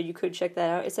interested, you could check that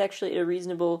out. It's actually a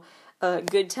reasonable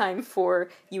good time for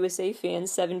USA fans,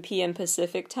 7 p.m.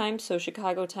 Pacific time, so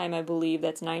Chicago time, I believe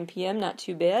that's 9 p.m., not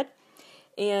too bad.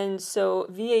 And so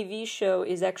VAV show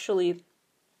is actually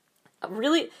I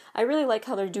really like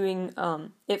how they're doing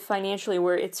it financially,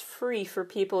 where it's free for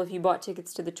people if you bought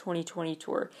tickets to the 2020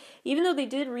 tour. Even though they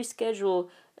did reschedule,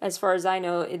 as far as I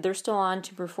know, they're still on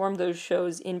to perform those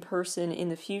shows in person in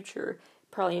the future,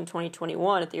 probably in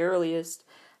 2021 at the earliest.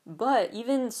 But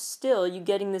even still, you're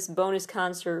getting this bonus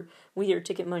concert with your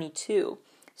ticket money too.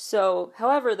 So,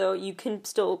 however, though, you can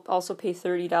still also pay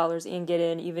 $30 and get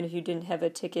in, even if you didn't have a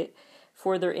ticket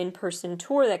for their in-person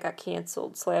tour that got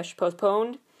canceled /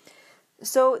 postponed.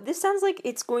 So this sounds like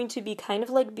it's going to be kind of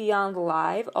like Beyond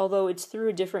Live, although it's through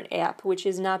a different app, which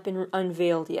has not been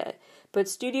unveiled yet. But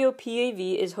Studio PAV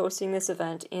is hosting this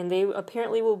event, and they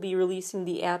apparently will be releasing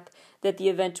the app that the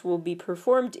event will be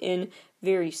performed in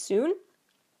very soon.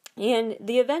 And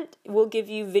the event will give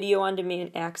you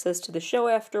video-on-demand access to the show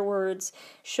afterwards,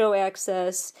 show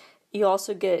access. You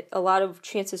also get a lot of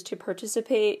chances to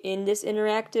participate in this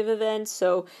interactive event,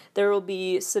 so there will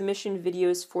be submission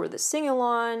videos for the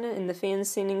sing-along and the fans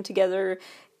singing together.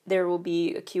 There will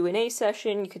be a Q&A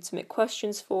session you could submit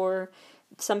questions for.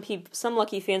 some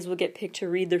lucky fans will get picked to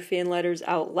read their fan letters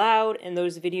out loud, and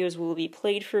those videos will be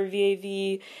played for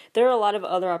VAV. There are a lot of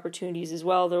other opportunities as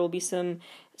well. There will be some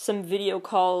video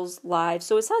calls live.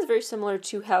 So it sounds very similar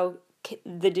to how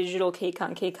the digital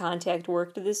KCON K-Contact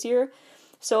worked this year.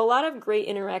 So a lot of great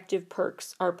interactive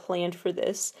perks are planned for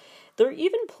this. They're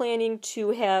even planning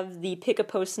to have the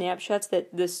pick-a-pose snapshots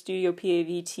that the Studio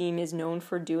PAV team is known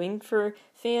for doing for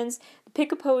fans. The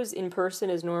pick-a-pose in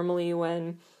person is normally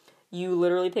when you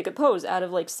literally pick a pose out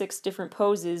of like 6 different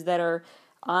poses that are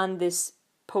on this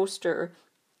poster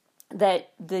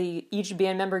that each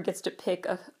band member gets to pick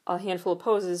a handful of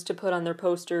poses to put on their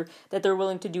poster that they're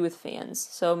willing to do with fans.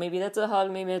 So maybe that's a hug,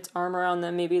 maybe it's arm around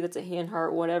them, maybe that's a hand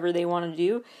heart, whatever they want to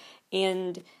do.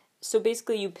 And so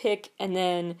basically you pick, and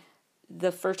then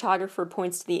the photographer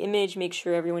points to the image, make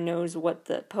sure everyone knows what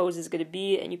the pose is going to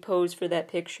be, and you pose for that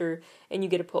picture, and you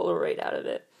get a Polaroid out of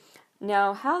it.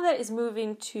 Now, how that is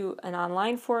moving to an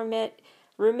online format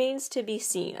remains to be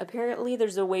seen. Apparently,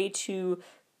 there's a way to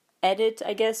edit,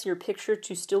 I guess, your picture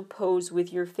to still pose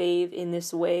with your fave in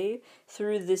this way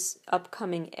through this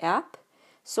upcoming app.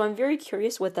 So I'm very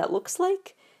curious what that looks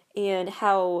like and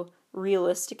how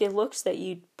realistic it looks that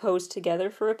you pose together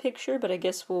for a picture, but I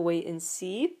guess we'll wait and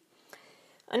see.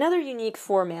 Another unique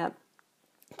format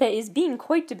that is being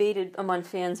quite debated among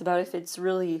fans about if it's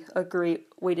really a great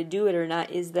way to do it or not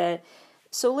is that,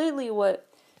 so lately what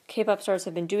K-pop stars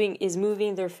have been doing is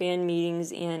moving their fan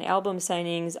meetings and album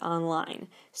signings online.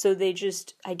 So they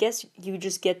just, I guess you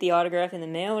just get the autograph in the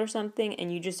mail or something,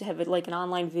 and you just have it like an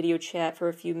online video chat for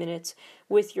a few minutes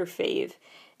with your fave.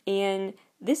 And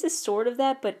this is sort of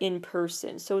that, but in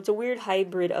person. So it's a weird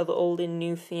hybrid of old and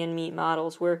new fan meet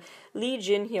models where Lee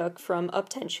Jin-hyuk from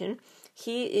Uptension,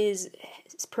 he is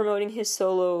promoting his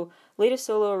latest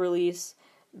solo release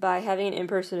by having an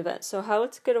in-person event. So how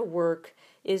it's going to work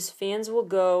is fans will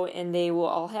go and they will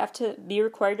all have to be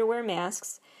required to wear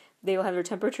masks. They will have their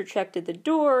temperature checked at the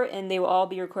door, and they will all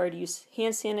be required to use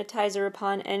hand sanitizer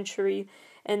upon entry,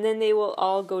 and then they will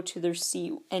all go to their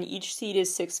seat, and each seat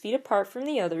is 6 feet apart from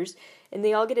the others, and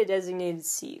they all get a designated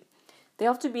seat. They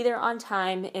have to be there on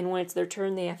time, and when it's their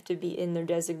turn, they have to be in their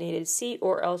designated seat,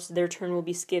 or else their turn will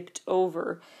be skipped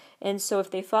over. And so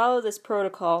if they follow this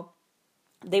protocol,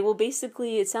 they will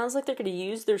basically, it sounds like they're going to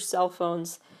use their cell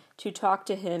phones to talk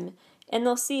to him, and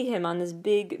they'll see him on this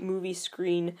big movie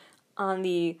screen on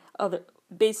the other,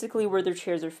 basically where their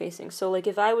chairs are facing. So like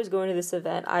if I was going to this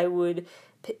event, I would,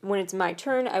 when it's my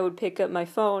turn, I would pick up my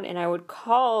phone and I would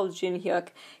call Jin-hyuk.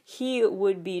 He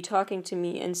would be talking to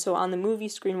me, and so on the movie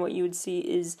screen what you would see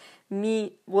is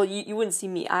me, well you wouldn't see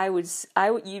me,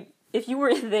 if you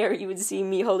were there, you would see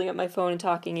me holding up my phone and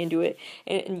talking into it.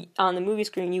 And on the movie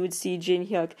screen, you would see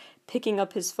Jin-hyuk picking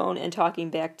up his phone and talking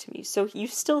back to me. So you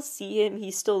still see him.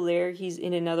 He's still there. He's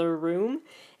in another room.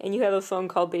 And you have a phone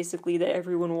call, basically, that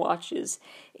everyone watches.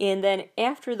 And then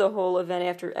after the whole event,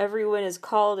 after everyone is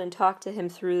called and talked to him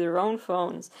through their own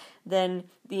phones, then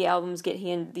the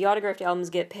autographed albums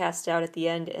get passed out at the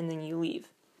end, and then you leave.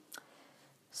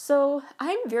 So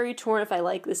I'm very torn if I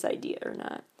like this idea or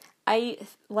not. I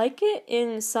like it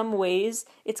in some ways.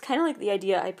 It's kind of like the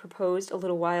idea I proposed a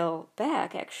little while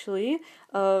back, actually,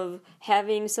 of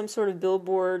having some sort of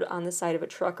billboard on the side of a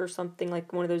truck or something,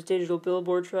 like one of those digital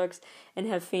billboard trucks, and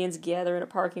have fans gather in a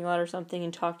parking lot or something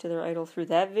and talk to their idol through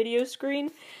that video screen.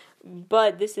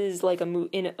 But this is like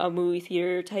in a movie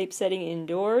theater type setting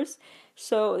indoors.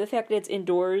 So the fact that it's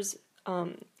indoors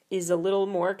is a little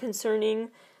more concerning,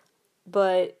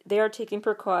 but they are taking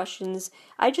precautions.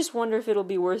 I just wonder if it'll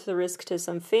be worth the risk to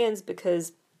some fans,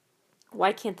 because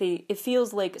why can't they, it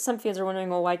feels like some fans are wondering,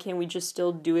 well, why can't we just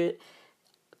still do it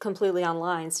completely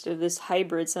online instead of this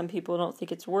hybrid? Some people don't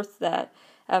think it's worth that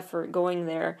effort going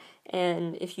there,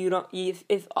 and if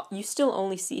you still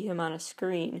only see him on a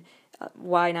screen,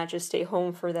 why not just stay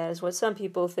home for that, is what some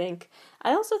people think.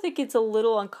 I also think it's a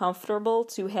little uncomfortable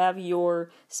to have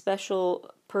your special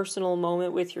personal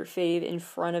moment with your fave in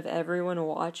front of everyone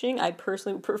watching. I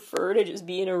personally prefer to just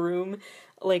be in a room,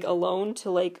 like, alone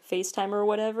to, like, FaceTime or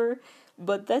whatever,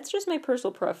 but that's just my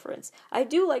personal preference. I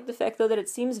do like the fact, though, that it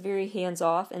seems very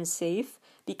hands-off and safe,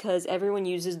 because everyone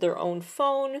uses their own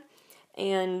phone,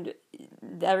 and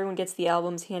everyone gets the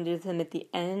albums handed to them at the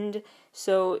end,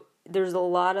 so there's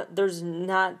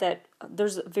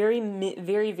very,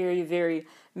 very, very, very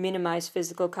minimized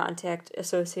physical contact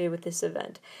associated with this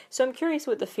event. So I'm curious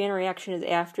what the fan reaction is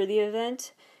after the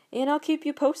event, and I'll keep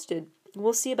you posted.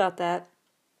 We'll see about that.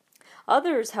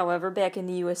 Others, however, back in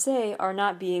the USA, are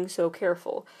not being so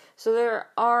careful. So there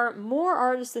are more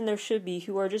artists than there should be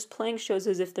who are just playing shows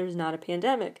as if there's not a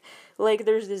pandemic. Like,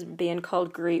 there's this band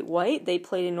called Great White. They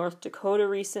played in North Dakota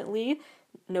recently.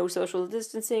 no social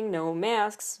distancing, no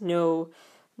masks, no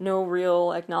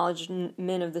real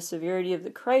acknowledgement of the severity of the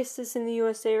crisis in the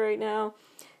USA right now.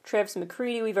 Travis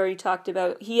McCready, we've already talked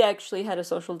about. He actually had a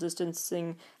social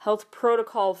distancing health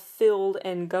protocol filled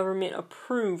and government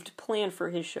approved plan for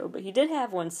his show, but he did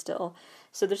have one still.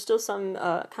 So there's still some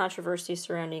controversy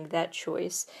surrounding that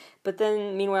choice. But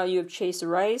then, meanwhile, you have Chase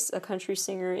Rice, a country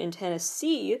singer in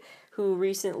Tennessee, who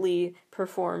recently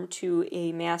performed to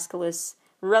a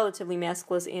relatively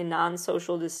maskless and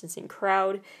non-social distancing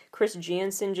crowd. Chris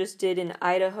Jansen just did in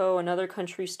Idaho, another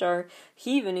country star.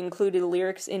 He even included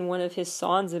lyrics in one of his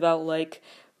songs about, like,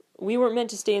 we weren't meant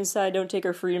to stay inside, don't take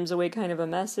our freedoms away kind of a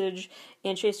message.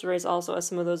 And Chase Rice also has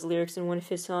some of those lyrics in one of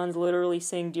his songs, literally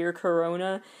saying, Dear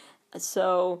Corona.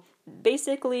 So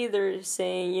basically they're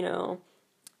saying,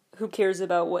 who cares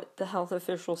about what the health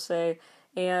officials say?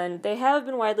 And they have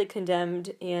been widely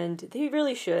condemned, and they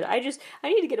really should. I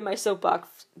need to get in my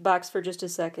soapbox for just a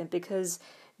second, because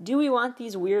do we want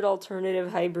these weird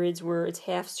alternative hybrids where it's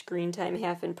half screen time,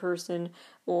 half in person,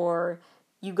 or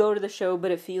you go to the show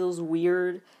but it feels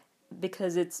weird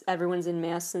because everyone's in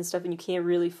masks and stuff and you can't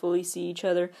really fully see each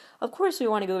other? Of course we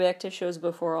want to go back to shows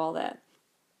before all that.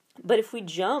 But if we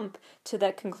jump to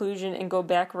that conclusion and go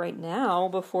back right now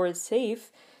before it's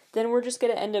safe, then we're just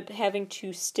going to end up having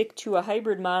to stick to a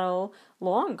hybrid model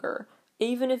longer,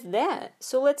 even if that.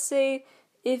 So let's say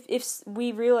if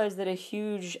we realize that a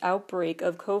huge outbreak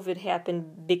of COVID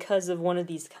happened because of one of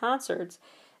these concerts,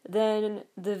 then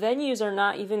the venues are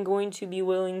not even going to be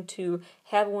willing to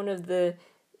have one of the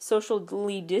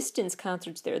socially distanced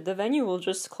concerts there. The venue will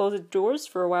just close its doors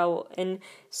for a while. And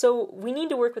so we need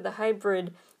to work with a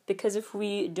hybrid, because if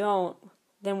we don't,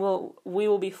 then we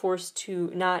will be forced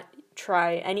to not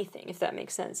try anything, if that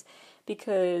makes sense.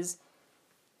 Because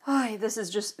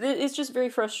it's just very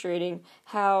frustrating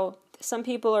how some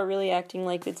people are really acting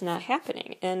like it's not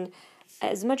happening. And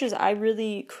as much as I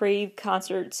really crave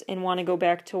concerts and want to go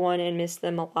back to one and miss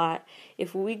them a lot,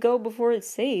 if we go before it's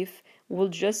safe, we'll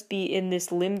just be in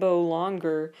this limbo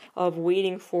longer of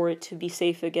waiting for it to be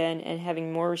safe again and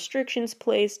having more restrictions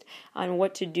placed on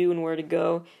what to do and where to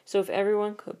go. So if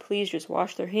everyone could please just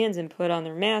wash their hands and put on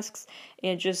their masks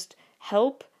and just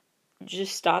help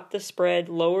just stop the spread,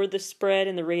 lower the spread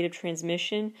and the rate of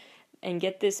transmission, and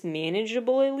get this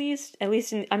manageable at least.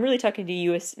 I'm really talking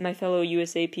to my fellow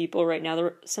USA people right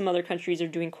now. Some other countries are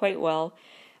doing quite well,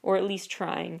 or at least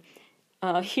trying.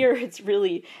 Here it's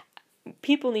really,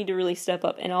 people need to really step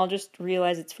up, and I'll just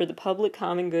realize it's for the public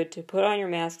common good to put on your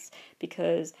masks,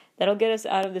 because that'll get us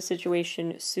out of the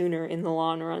situation sooner in the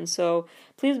long run. So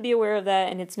please be aware of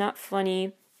that, and it's not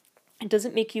funny. It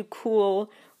doesn't make you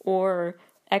cool or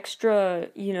extra,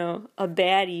 a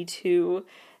baddie to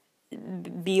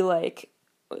be like,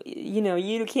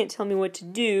 you can't tell me what to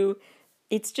do.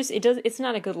 It's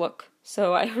not a good look.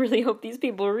 So I really hope these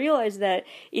people realize that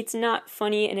it's not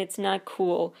funny and it's not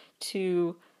cool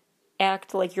to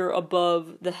act like you're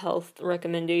above the health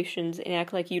recommendations and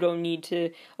act like you don't need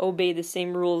to obey the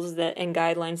same rules and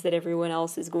guidelines that everyone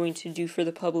else is going to do for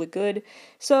the public good.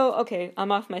 So, okay,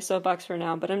 I'm off my soapbox for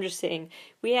now, but I'm just saying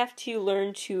we have to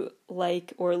learn to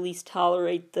like, or at least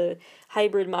tolerate, the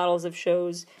hybrid models of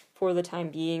shows for the time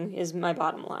being, is my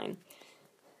bottom line.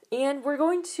 And we're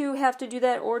going to have to do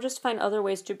that, or just find other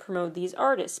ways to promote these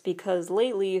artists, because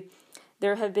lately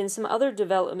there have been some other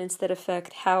developments that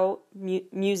affect how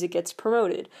music gets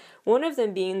promoted. One of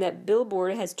them being that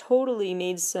Billboard has totally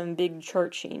made some big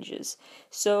chart changes.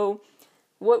 So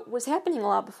what was happening a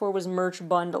lot before was merch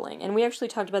bundling. And we actually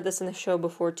talked about this in the show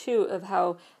before too, of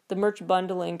how the merch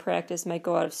bundling practice might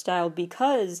go out of style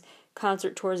because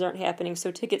concert tours aren't happening, so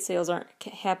ticket sales aren't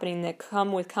happening that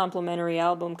come with complimentary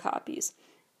album copies.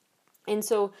 And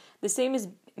so the same is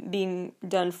being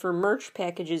done for merch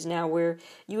packages now, where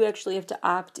you actually have to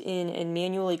opt in and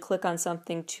manually click on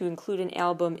something to include an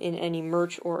album in any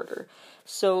merch order.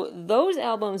 So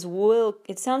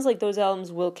it sounds like those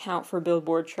albums will count for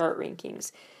Billboard chart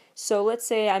rankings. So let's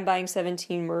say I'm buying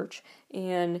 17 merch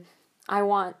and I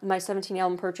want my 17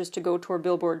 album purchase to go toward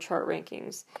Billboard chart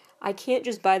rankings. I can't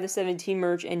just buy the 17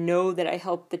 merch and know that I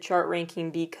helped the chart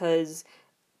ranking because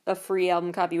a free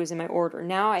album copy was in my order.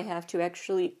 Now I have to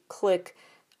actually click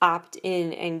opt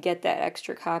in and get that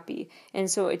extra copy.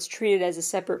 And so it's treated as a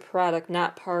separate product,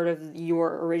 not part of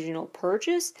your original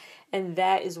purchase. And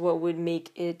that is what would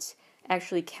make it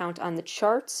actually count on the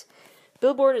charts.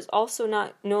 Billboard is also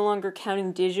no longer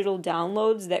counting digital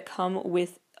downloads that come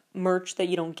with merch that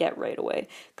you don't get right away.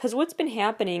 Because what's been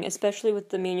happening, especially with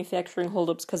the manufacturing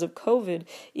holdups because of COVID,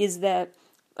 is that,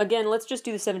 again, let's just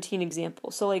do the 17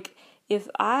 example. So like, if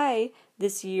I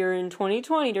this year in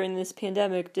 2020 during this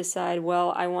pandemic decide,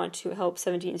 well, I want to help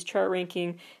 17's chart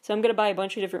ranking, so I'm going to buy a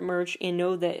bunch of different merch and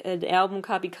know that an album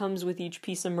copy comes with each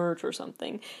piece of merch or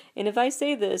something. And if I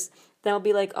say this, then I'll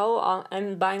be like, oh,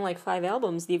 I'm buying like 5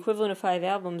 albums, the equivalent of 5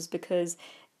 albums, because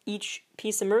each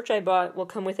piece of merch I bought will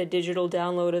come with a digital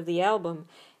download of the album.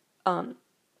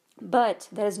 But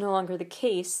that is no longer the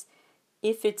case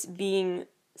if it's being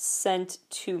sent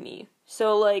to me.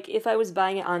 So, like, if I was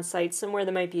buying it on site somewhere,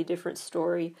 that might be a different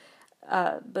story.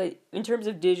 But in terms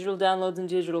of digital downloads and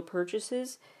digital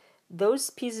purchases, those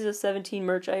pieces of 17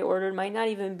 merch I ordered might not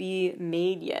even be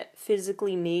made yet,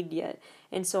 physically made yet.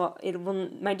 And so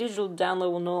my digital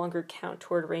download will no longer count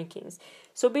toward rankings.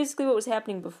 So basically what was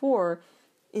happening before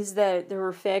is that there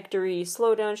were factory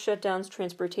slowdowns, shutdowns,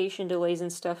 transportation delays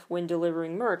and stuff when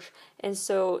delivering merch. And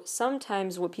so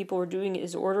sometimes what people were doing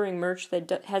is ordering merch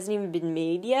that hasn't even been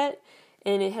made yet.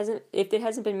 And if it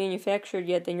hasn't been manufactured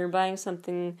yet, then you're buying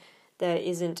something that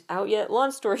isn't out yet.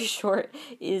 Long story short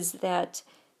is that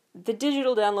the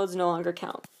digital downloads no longer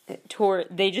count.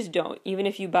 They just don't. Even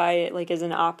if you buy it like as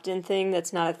an opt-in thing,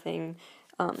 that's not a thing.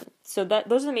 So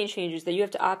those are the main changes, that you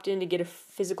have to opt in to get a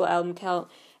physical album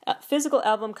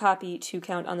copy to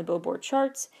count on the Billboard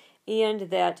charts, and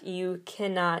that you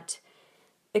cannot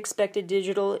expect a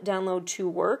digital download to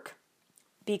work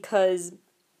because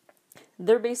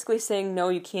they're basically saying, no,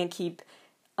 you can't keep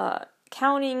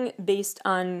counting based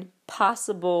on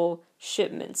possible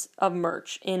shipments of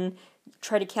merch and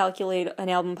try to calculate an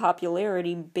album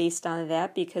popularity based on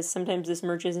that, because sometimes this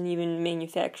merch isn't even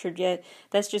manufactured yet.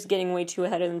 That's just getting way too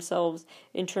ahead of themselves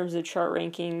in terms of chart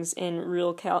rankings and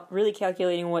really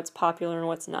calculating what's popular and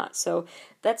what's not. So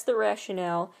that's the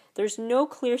rationale. There's no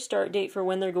clear start date for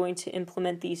when they're going to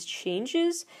implement these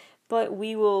changes, but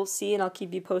we will see, and I'll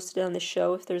keep you posted on the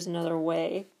show if there's another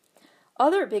way.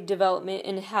 Other big development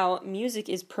in how music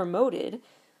is promoted.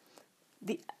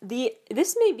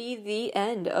 This may be the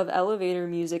end of elevator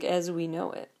music as we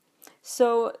know it.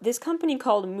 So this company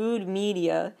called Mood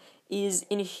Media is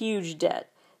in huge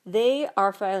debt. They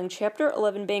are filing Chapter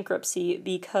 11 bankruptcy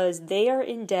because they are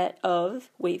in debt of,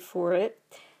 wait for it,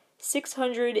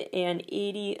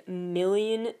 $680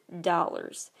 million.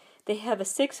 They have a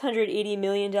 $680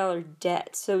 million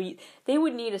debt. So they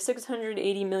would need a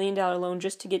 $680 million loan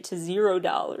just to get to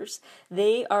 $0.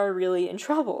 They are really in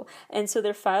trouble. And so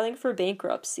they're filing for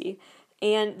bankruptcy.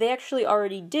 And they actually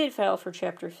already did file for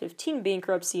Chapter 15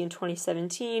 bankruptcy in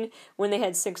 2017 when they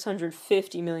had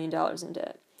 $650 million in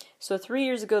debt. So 3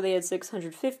 years ago they had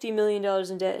 $650 million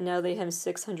in debt, and now they have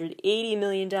 $680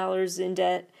 million in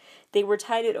debt. They were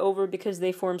tided over because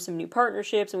they formed some new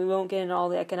partnerships, and we won't get into all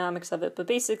the economics of it, but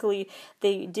basically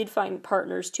they did find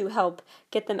partners to help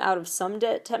get them out of some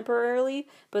debt temporarily,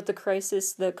 but the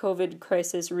COVID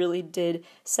crisis really did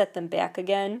set them back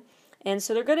again. And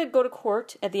so they're going to go to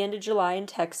court at the end of July in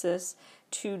Texas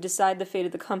to decide the fate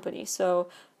of the company. So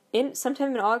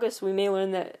sometime in August we may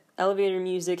learn that elevator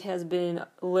music has been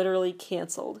literally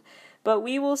canceled. But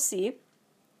we will see.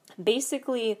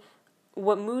 Basically,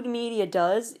 what Mood Media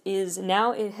does is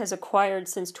now it has acquired,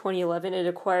 since 2011, it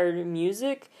acquired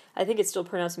Music. I think it's still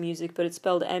pronounced Music, but it's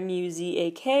spelled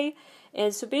M-U-Z-A-K.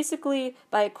 And so basically,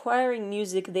 by acquiring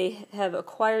Music, they have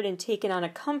acquired and taken on a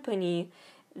company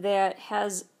that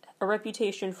has a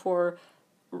reputation for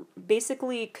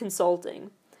basically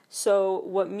consulting. So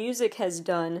what Music has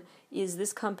done is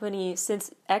this company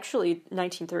since actually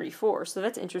 1934. So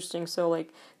that's interesting. So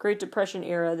like Great Depression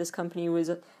era, this company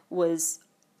was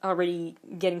already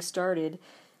getting started.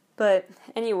 But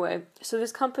anyway, so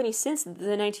this company since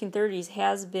the 1930s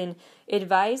has been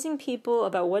advising people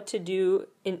about what to do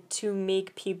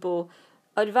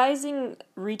advising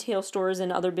retail stores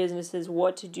and other businesses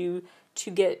what to do to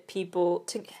get people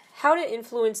to how to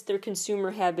influence their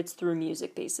consumer habits through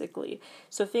music, basically.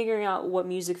 So figuring out what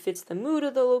music fits the mood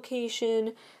of the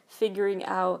location, figuring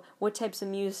out what types of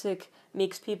music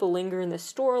makes people linger in the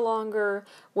store longer,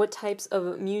 what types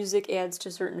of music adds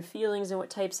to certain feelings, and what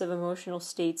types of emotional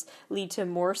states lead to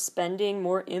more spending,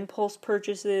 more impulse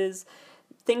purchases,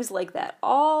 things like that.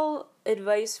 All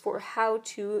advice for how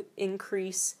to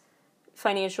increase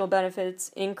financial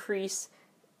benefits, increase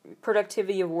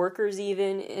productivity of workers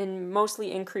even, and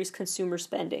mostly increase consumer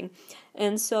spending.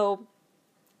 And so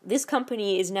this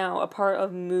company is now a part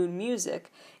of Mood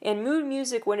Music. And Mood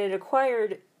Music, when it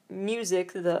acquired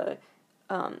Music,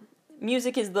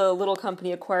 Music is the little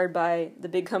company acquired by the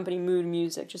big company Mood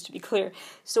Music, just to be clear.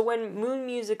 So when Mood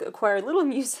Music acquired Little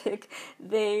Music,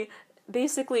 they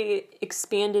basically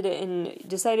expanded it and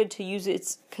decided to use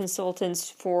its consultants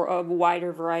for a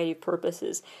wider variety of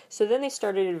purposes. So then they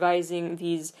started advising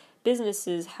these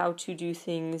businesses how to do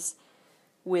things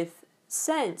with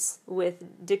scents, with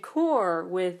decor,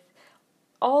 with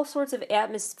all sorts of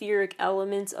atmospheric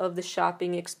elements of the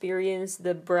shopping experience,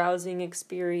 the browsing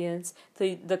experience,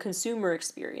 the consumer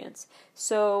experience.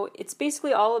 So it's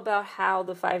basically all about how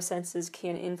the five senses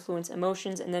can influence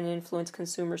emotions and then influence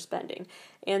consumer spending.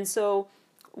 And so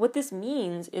what this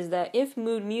means is that if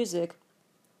mood music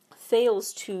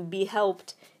fails to be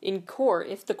helped in court,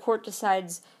 if the court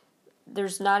decides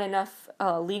there's not enough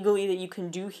legally that you can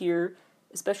do here,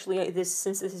 especially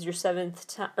since this is your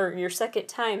your second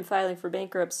time filing for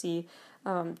bankruptcy,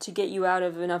 to get you out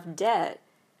of enough debt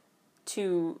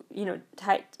to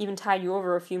even tide you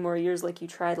over a few more years like you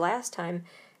tried last time,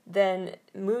 then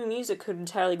Moon Music could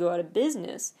entirely go out of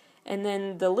business, and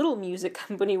then the little music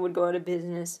company would go out of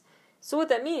business. So what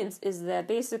that means is that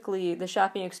basically the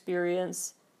shopping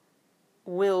experience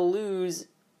will lose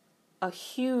a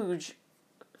huge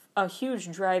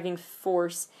driving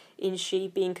force in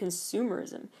shaping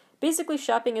consumerism. Basically,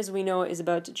 shopping as we know it is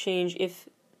about to change if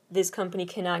this company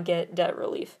cannot get debt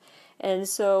relief. And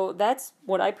so that's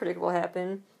what I predict will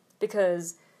happen,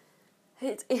 because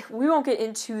we won't get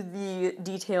into the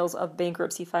details of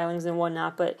bankruptcy filings and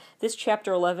whatnot, but this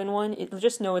Chapter 11 one,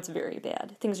 just know it's very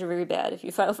bad. Things are very bad if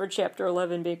you file for Chapter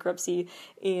 11 bankruptcy,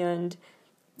 and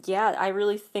yeah, I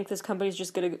really think this company's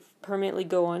just going to permanently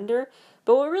go under.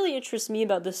 But what really interests me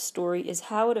about this story is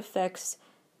how it affects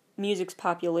music's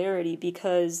popularity,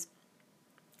 because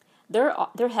there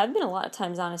have been a lot of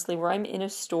times, honestly, where I'm in a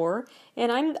store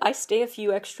and I stay a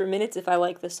few extra minutes if I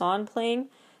like the song playing.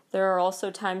 There are also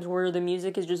times where the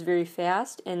music is just very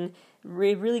fast, and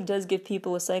it really does give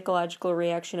people a psychological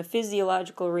reaction, a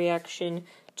physiological reaction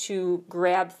to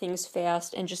grab things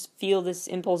fast and just feel this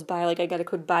impulse buy, like I gotta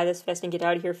quick buy this fast and get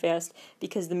out of here fast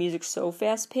because the music's so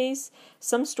fast paced.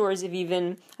 Some stores have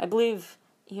even, I believe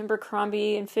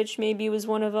Abercrombie and Fitch maybe was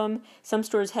one of them, some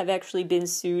stores have actually been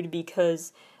sued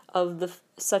because of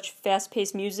such fast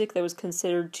paced music that was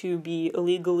considered to be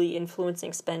illegally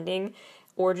influencing spending,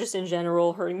 or just in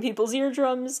general hurting people's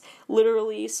eardrums,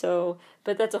 literally. So,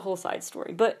 but that's a whole side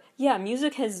story. But yeah,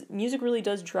 music really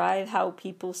does drive how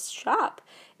people shop,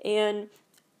 and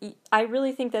I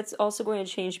really think that's also going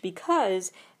to change,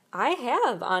 because I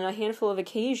have, on a handful of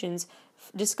occasions,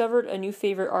 discovered a new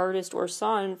favorite artist or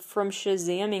song from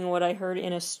Shazamming what I heard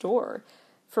in a store.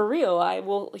 For real, I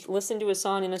will listen to a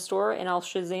song in a store and I'll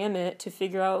Shazam it to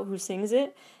figure out who sings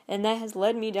it, and that has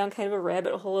led me down kind of a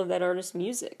rabbit hole of that artist's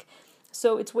music.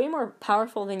 So it's way more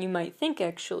powerful than you might think,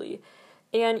 actually.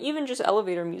 And even just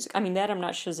elevator music, I mean, that I'm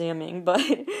not Shazamming,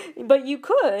 but you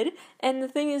could. And the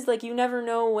thing is, like, you never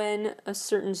know when a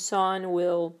certain song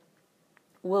will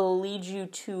lead you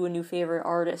to a new favorite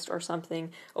artist or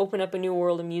something, open up a new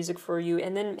world of music for you,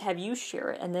 and then have you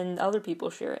share it, and then other people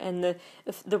share it, and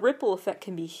the ripple effect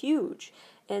can be huge.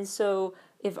 And so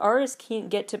if artists can't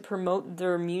get to promote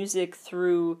their music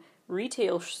through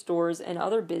retail stores and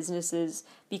other businesses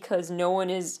because no one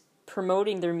is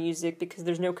promoting their music, because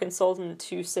there's no consultant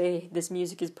to say this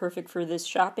music is perfect for this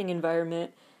shopping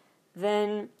environment,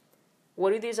 then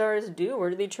what do these artists do? Where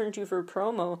do they turn to for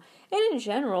promo? And in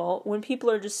general, when people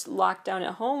are just locked down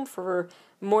at home for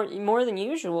more than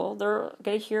usual, they're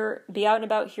going to be out and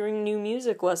about hearing new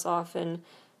music less often.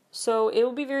 So it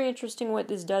will be very interesting what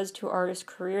this does to artists'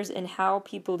 careers and how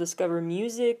people discover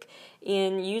music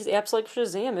and use apps like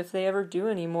Shazam if they ever do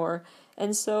anymore.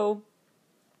 And so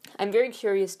I'm very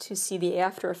curious to see the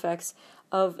after effects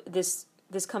of this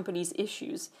company's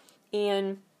issues.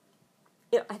 And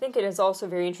I think it is also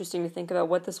very interesting to think about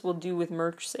what this will do with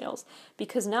merch sales,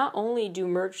 because not only do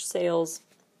merch sales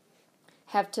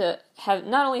have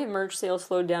merch sales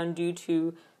slowed down due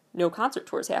to no concert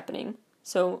tours happening,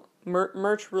 so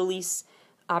merch release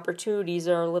opportunities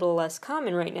are a little less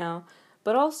common right now,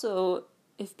 but also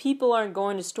if people aren't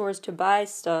going to stores to buy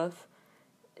stuff,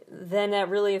 then that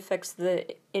really affects the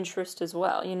interest as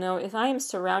well. You know, if I am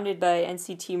surrounded by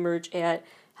NCT merch at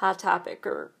Hot Topic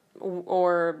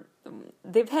or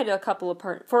they've had a couple of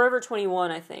Forever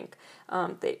 21, I think.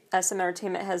 SM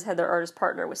Entertainment has had their artist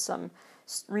partner with some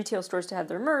retail stores to have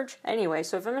their merch. Anyway,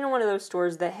 so if I'm in one of those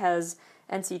stores that has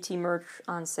NCT merch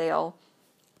on sale,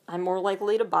 I'm more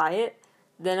likely to buy it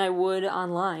than I would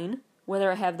online,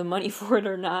 whether I have the money for it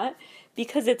or not,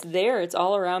 because it's there, it's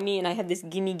all around me, and I have this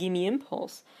gimme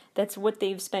impulse. That's what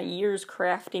they've spent years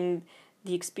crafting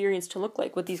the experience to look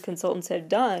like, what these consultants have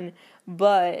done,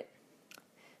 but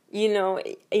you know,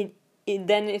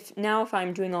 if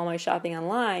I'm doing all my shopping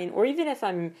online, or even if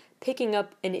I'm picking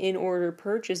up an in-order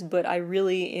purchase, but I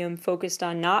really am focused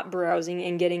on not browsing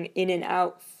and getting in and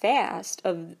out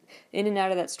of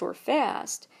that store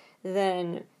fast,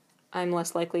 then I'm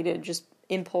less likely to just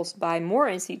impulse buy more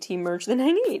NCT merch than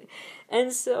I need.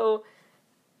 And so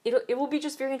it will be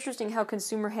just very interesting how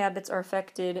consumer habits are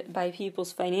affected by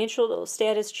people's financial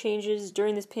status changes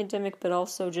during this pandemic, but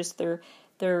also just their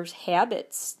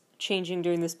habits changing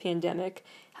during this pandemic.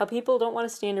 How people don't want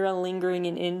to stand around lingering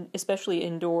in especially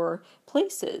indoor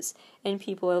places, and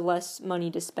people have less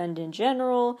money to spend in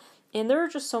general. And there are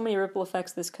just so many ripple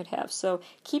effects this could have. So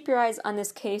keep your eyes on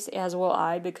this case, as will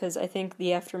I, because I think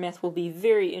the aftermath will be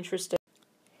very interesting.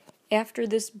 After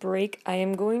this break, I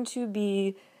am going to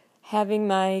be having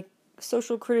my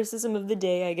social criticism of the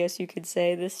day, I guess you could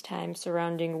say, this time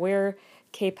surrounding where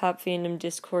K-pop fandom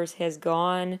discourse has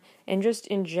gone, and just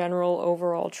in general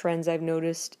overall trends I've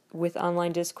noticed with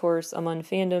online discourse among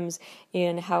fandoms,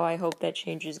 and how I hope that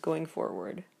changes going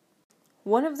forward.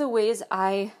 One of the ways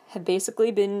I have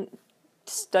basically been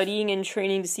studying and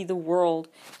training to see the world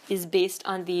is based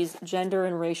on these gender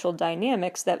and racial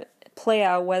dynamics that play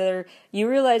out, whether you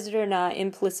realize it or not,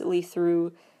 implicitly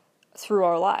through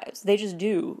our lives. They just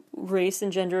do. Race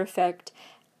and gender affect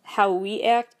how we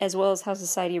act, as well as how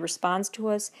society responds to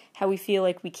us, how we feel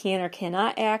like we can or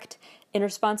cannot act in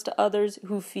response to others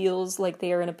who feels like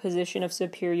they are in a position of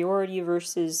superiority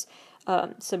versus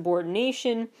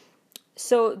subordination.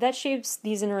 So that shapes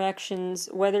these interactions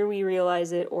whether we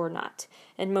realize it or not,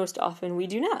 and most often we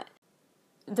do not.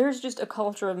 There's just a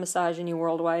culture of misogyny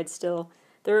worldwide still.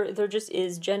 There just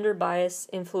is. Gender bias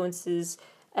influences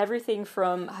everything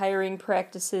from hiring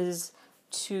practices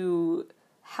to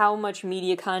how much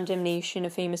media condemnation a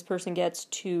famous person gets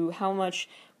to how much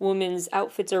women's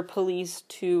outfits are policed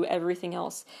to everything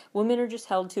else. Women are just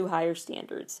held to higher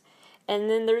standards. And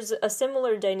then there's a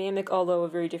similar dynamic, although a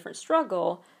very different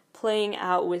struggle, playing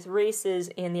out with races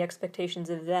and the expectations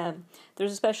of them.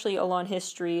 There's especially a long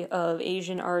history of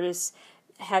Asian artists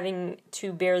having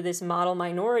to bear this model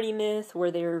minority myth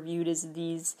where they are viewed as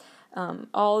these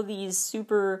all these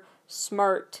super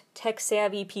smart,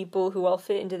 tech-savvy people who all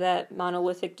fit into that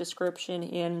monolithic description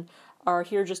and are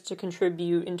here just to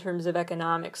contribute in terms of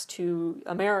economics to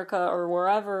America or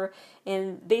wherever,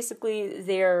 and basically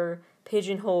they're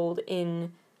pigeonholed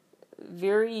in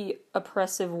very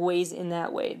oppressive ways in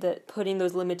that way, that putting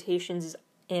those limitations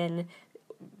in,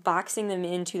 boxing them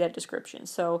into that description.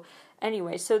 So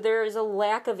anyway, so there is a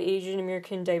lack of Asian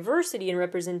American diversity in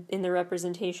the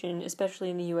representation,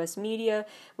 especially in the U.S. media,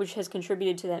 which has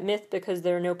contributed to that myth because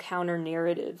there are no counter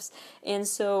narratives. And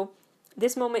so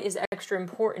this moment is extra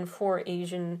important for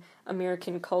Asian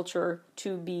American culture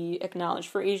to be acknowledged,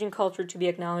 for Asian culture to be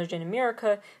acknowledged in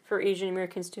America, for Asian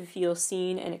Americans to feel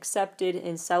seen and accepted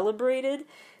and celebrated.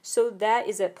 So that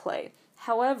is at play.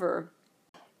 However,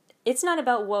 it's not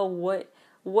about, well,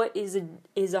 what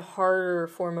is a harder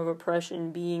form of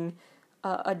oppression, being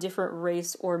a different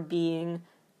race or being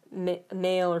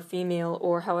male or female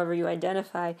or however you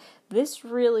identify. This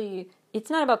really, it's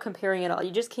not about comparing at all.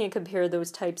 You just can't compare those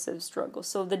types of struggles.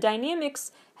 So the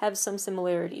dynamics have some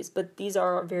similarities, but these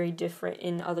are very different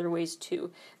in other ways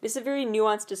too. This is a very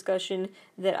nuanced discussion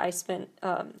that I spent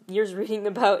years reading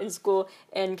about in school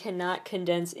and cannot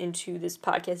condense into this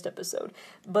podcast episode.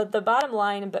 But the bottom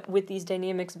line with these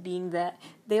dynamics being that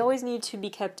they always need to be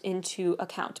kept into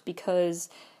account because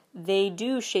they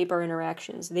do shape our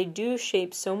interactions. They do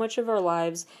shape so much of our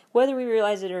lives, whether we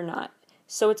realize it or not.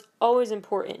 So it's always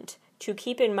important to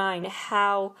keep in mind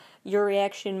how your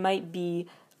reaction might be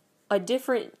a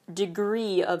different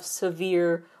degree of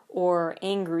severe or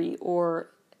angry or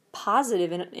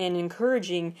positive and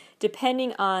encouraging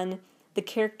depending on the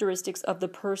characteristics of the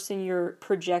person you're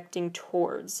projecting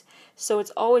towards. So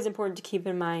it's always important to keep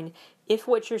in mind if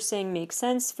what you're saying makes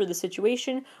sense for the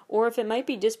situation or if it might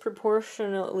be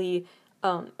disproportionately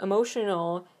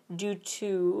emotional due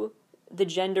to the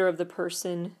gender of the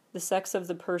person, the sex of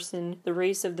the person, the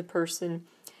race of the person.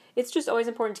 It's just always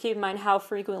important to keep in mind how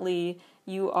frequently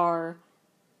you are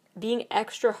being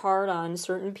extra hard on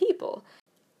certain people.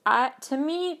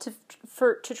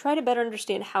 To try to better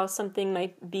understand how something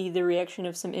might be the reaction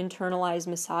of some internalized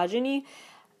misogyny,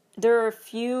 there are a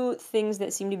few things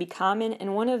that seem to be common,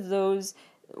 and one of those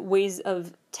ways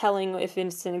of telling if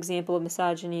it's an example of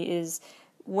misogyny is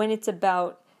when it's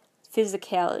about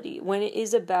physicality, when it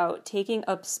is about taking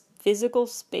up physical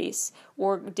space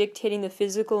or dictating the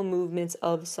physical movements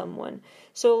of someone.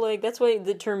 So, that's why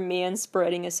the term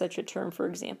manspreading is such a term, for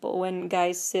example. When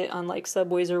guys sit on,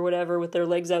 subways or whatever with their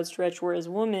legs outstretched, whereas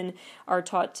women are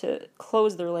taught to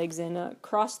close their legs and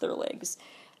cross their legs,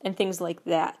 and things like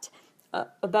that.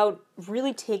 About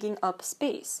really taking up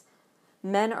space.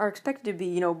 men are expected to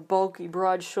be, bulky,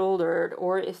 broad-shouldered,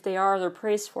 or if they are, they're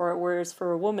praised for it, whereas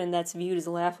for a woman, that's viewed as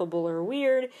laughable or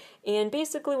weird, and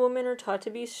basically women are taught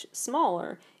to be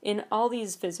smaller in all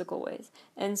these physical ways.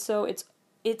 And so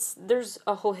there's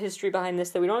a whole history behind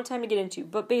this that we don't have time to get into,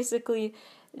 but basically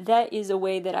that is a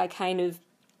way that I kind of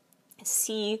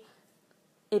see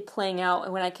it playing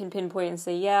out when I can pinpoint and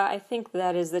say, yeah, I think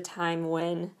that is the time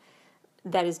when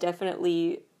that is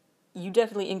you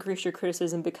definitely increase your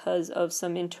criticism because of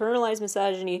some internalized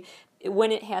misogyny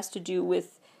when it has to do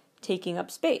with taking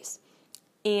up space.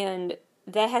 And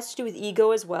that has to do with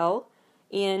ego as well,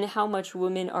 and how much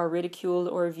women are ridiculed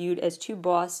or viewed as too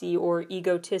bossy or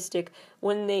egotistic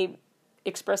when they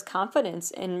express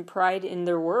confidence and pride in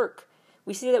their work.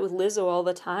 We see that with Lizzo all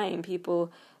the time.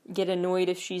 People get annoyed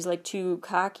if she's like too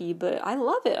cocky, but I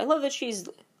love it. I love that she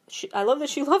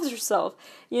loves herself.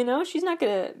 She's not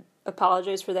gonna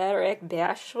apologize for that or act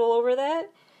bashful over that.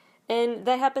 And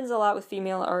that happens a lot with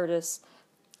female artists.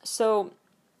 So,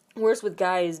 whereas with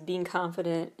guys, being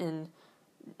confident and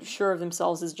sure of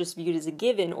themselves is just viewed as a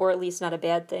given, or at least not a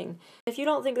bad thing. If you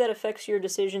don't think that affects your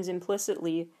decisions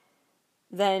implicitly,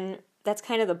 then that's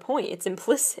kind of the point. It's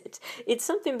implicit. It's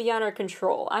something beyond our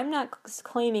control. I'm not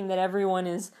claiming that everyone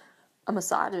is a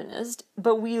misogynist,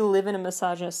 but we live in a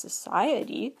misogynist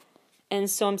society, and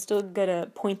so I'm still gonna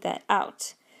point that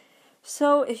out.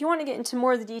 So if you want to get into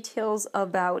more of the details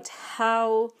about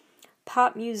how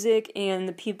pop music and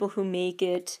the people who make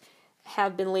it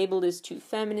have been labeled as too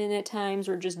feminine at times,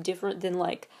 or just different than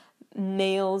like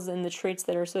males and the traits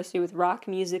that are associated with rock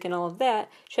music and all of that,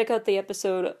 check out the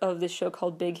episode of this show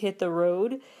called Big Hit the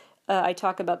Road. I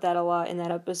talk about that a lot in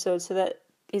that episode, so that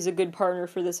is a good partner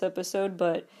for this episode,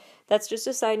 but that's just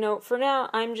a side note. For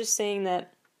now, I'm just saying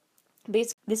that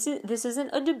basically this isn't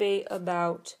a debate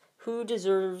about who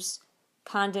deserves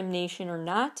condemnation or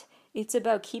not. It's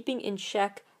about keeping in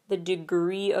check the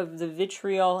degree of the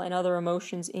vitriol and other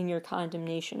emotions in your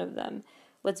condemnation of them.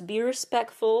 Let's be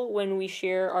respectful when we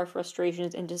share our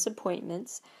frustrations and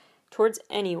disappointments towards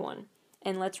anyone.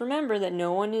 And let's remember that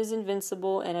no one is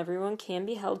invincible and everyone can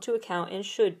be held to account and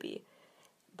should be.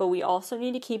 But we also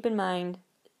need to keep in mind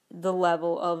the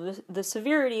level of the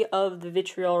severity of the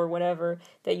vitriol or whatever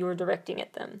that you are directing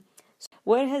at them. So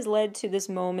what has led to this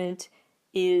moment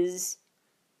is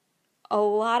a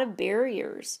lot of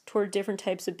barriers toward different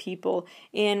types of people,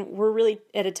 and we're really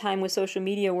at a time with social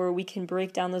media where we can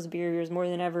break down those barriers more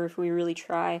than ever if we really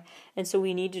try. And so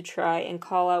we need to try and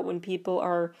call out when people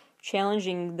are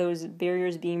challenging those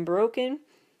barriers being broken.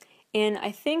 And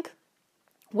I think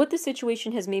what the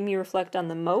situation has made me reflect on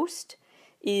the most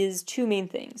is two main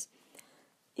things.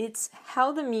 It's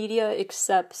how the media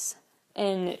accepts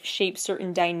and shapes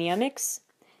certain dynamics,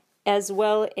 as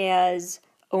well as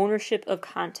ownership of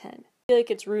content. I feel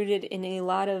like it's rooted in a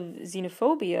lot of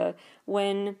xenophobia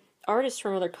when artists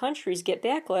from other countries get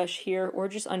backlash here, or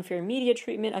just unfair media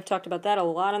treatment. I've talked about that a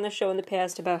lot on the show in the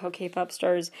past, about how K-pop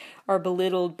stars are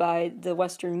belittled by the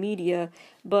Western media,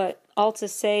 but all to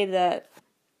say that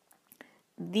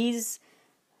there's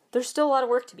still a lot of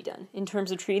work to be done in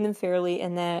terms of treating them fairly,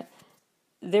 and that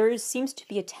there seems to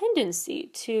be a tendency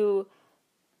to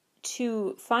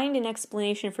find an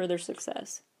explanation for their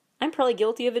success. I'm probably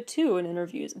guilty of it too in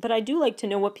interviews, but I do like to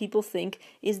know what people think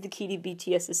is the key to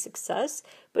BTS's success.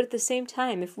 But at the same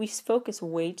time, if we focus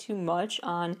way too much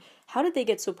on how did they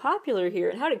get so popular here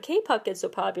and how did K-pop get so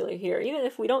popular here, even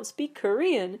if we don't speak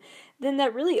Korean, then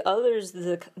that really others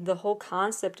the whole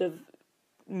concept of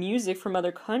music from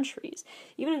other countries.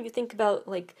 Even if you think about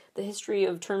like the history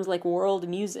of terms like world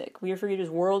music, we refer to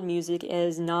as world music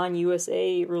as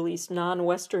non-USA released,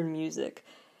 non-Western music.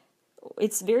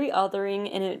 It's very othering,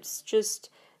 and it's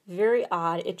just very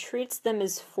odd. It treats them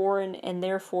as foreign, and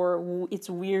therefore it's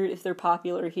weird if they're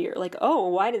popular here. Like, oh,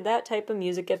 why did that type of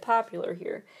music get popular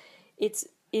here? It's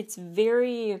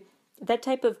very, that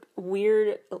type of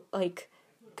weird, like,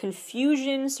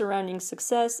 confusion surrounding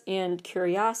success and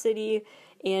curiosity,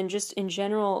 and just in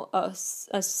general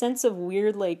a sense of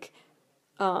weird, like,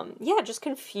 just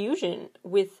confusion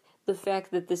with the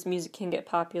fact that this music can get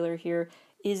popular here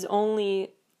is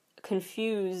only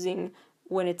confusing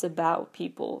when it's about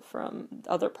people from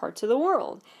other parts of the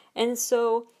world. And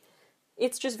so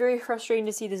it's just very frustrating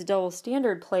to see this double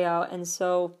standard play out, and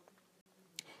so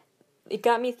it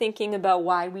got me thinking about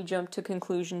why we jump to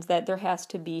conclusions that there has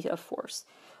to be a force.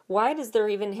 Why does there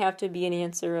even have to be an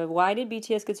answer of why did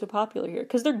BTS get so popular here?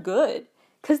 Because they're good.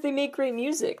 Because they make great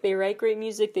music. They write great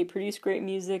music. They produce great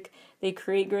music. They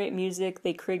create great music.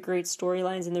 They create great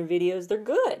storylines in their videos. They're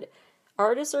good.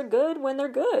 Artists are good when they're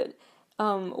good.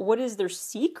 what is their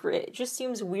secret? It just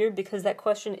seems weird because that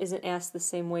question isn't asked the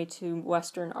same way to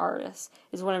Western artists,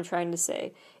 is what I'm trying to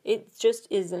say. It just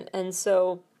isn't. And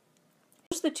so,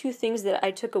 those are the two things that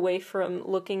I took away from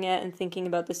looking at and thinking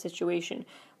about the situation.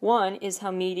 One is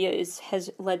how media has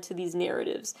led to these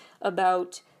narratives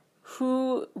about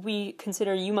who we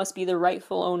consider you must be the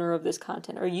rightful owner of this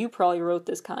content, or you probably wrote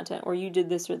this content, or you did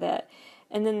this or that.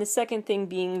 And then the second thing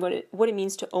being what it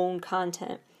means to own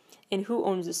content, and who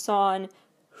owns a song,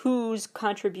 whose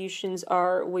contributions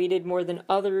are weighted more than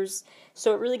others.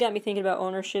 So it really got me thinking about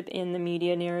ownership in the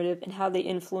media narrative and how they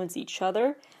influence each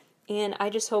other. And I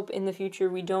just hope in the future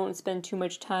we don't spend more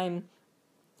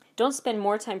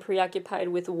time preoccupied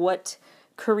with what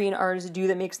Korean artists do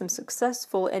that makes them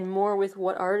successful and more with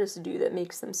what artists do that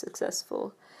makes them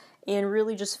successful. And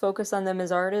really just focus on them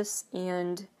as artists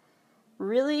and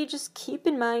really just keep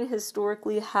in mind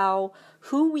historically how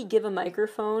who we give a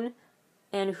microphone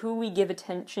and who we give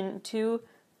attention to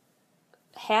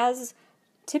has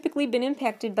typically been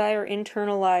impacted by our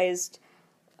internalized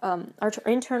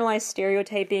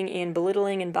stereotyping and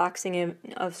belittling and boxing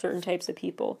of certain types of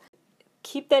people.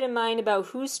 Keep that in mind about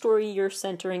whose story you're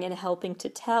centering and helping to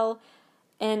tell.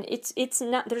 And it's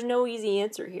not, there's no easy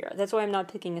answer here. That's why I'm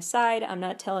not picking a side. I'm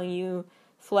not telling you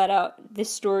flat out, this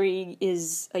story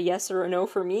is a yes or a no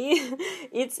for me.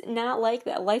 It's not like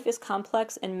that. Life is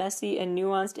complex and messy and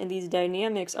nuanced, and these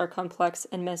dynamics are complex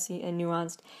and messy and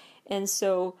nuanced. And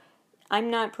so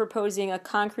I'm not proposing a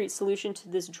concrete solution to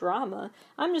this drama.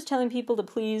 I'm just telling people to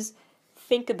please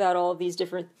think about all of these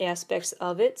different aspects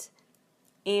of it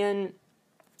and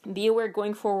be aware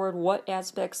going forward what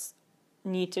aspects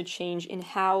need to change in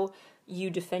how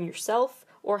you defend yourself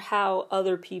or how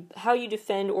you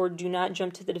defend or do not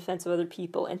jump to the defense of other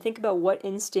people, and think about what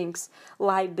instincts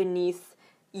lie beneath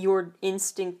your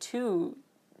instinct to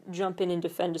jump in and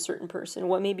defend a certain person.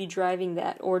 What may be driving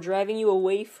that, or driving you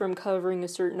away from covering a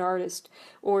certain artist,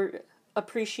 or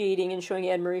appreciating and showing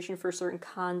admiration for certain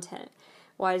content.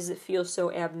 Why does it feel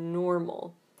so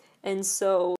abnormal? And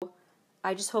so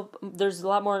I just hope there's a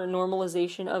lot more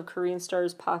normalization of Korean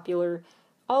stars popular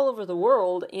all over the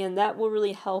world, and that will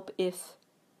really help if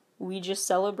we just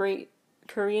celebrate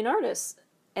Korean artists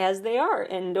as they are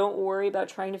and don't worry about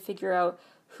trying to figure out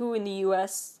who in the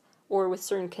US or with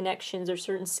certain connections or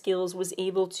certain skills was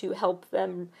able to help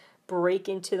them break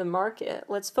into the market.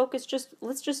 Let's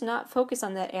just not focus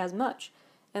on that as much,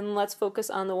 and let's focus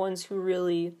on the ones who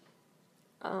really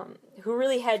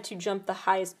had to jump the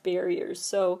highest barriers.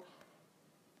 So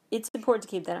it's important to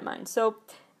keep that in mind. So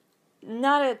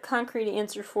not a concrete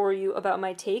answer for you about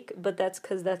my take, but that's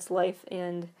because that's life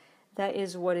and that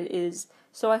is what it is.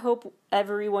 So I hope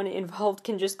everyone involved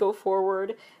can just go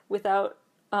forward with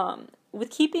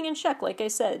keeping in check, like I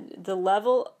said, the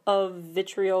level of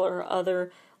vitriol or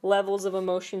other levels of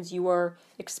emotions you are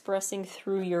expressing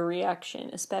through your reaction,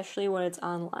 especially when it's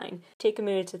online. Take a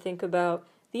minute to think about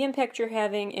the impact you're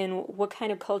having and what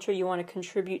kind of culture you want to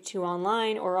contribute to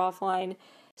online or offline.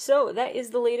 So that is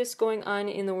the latest going on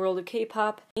in the world of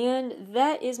K-pop, and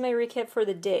that is my recap for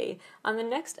the day. On the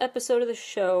next episode of the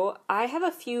show, I have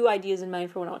a few ideas in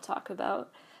mind for what I want to talk about.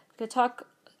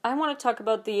 I want to talk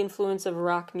about the influence of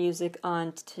rock music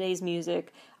on today's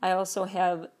music. I also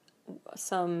have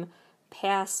some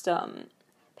past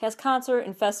concert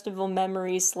and festival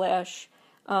memories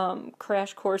 /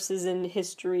 crash courses in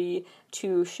history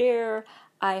to share.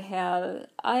 I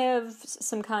have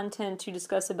some content to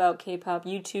discuss about K-pop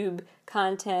YouTube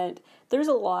content. There's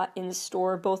a lot in the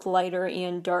store, both lighter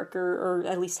and darker, or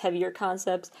at least heavier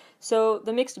concepts. So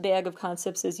the mixed bag of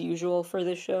concepts as usual for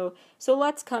this show. So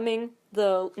lots coming.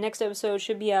 The next episode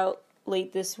should be out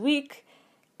late this week,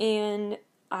 and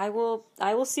I will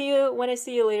see you when I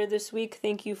see you later this week.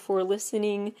 Thank you for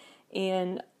listening,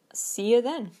 and see you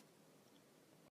then.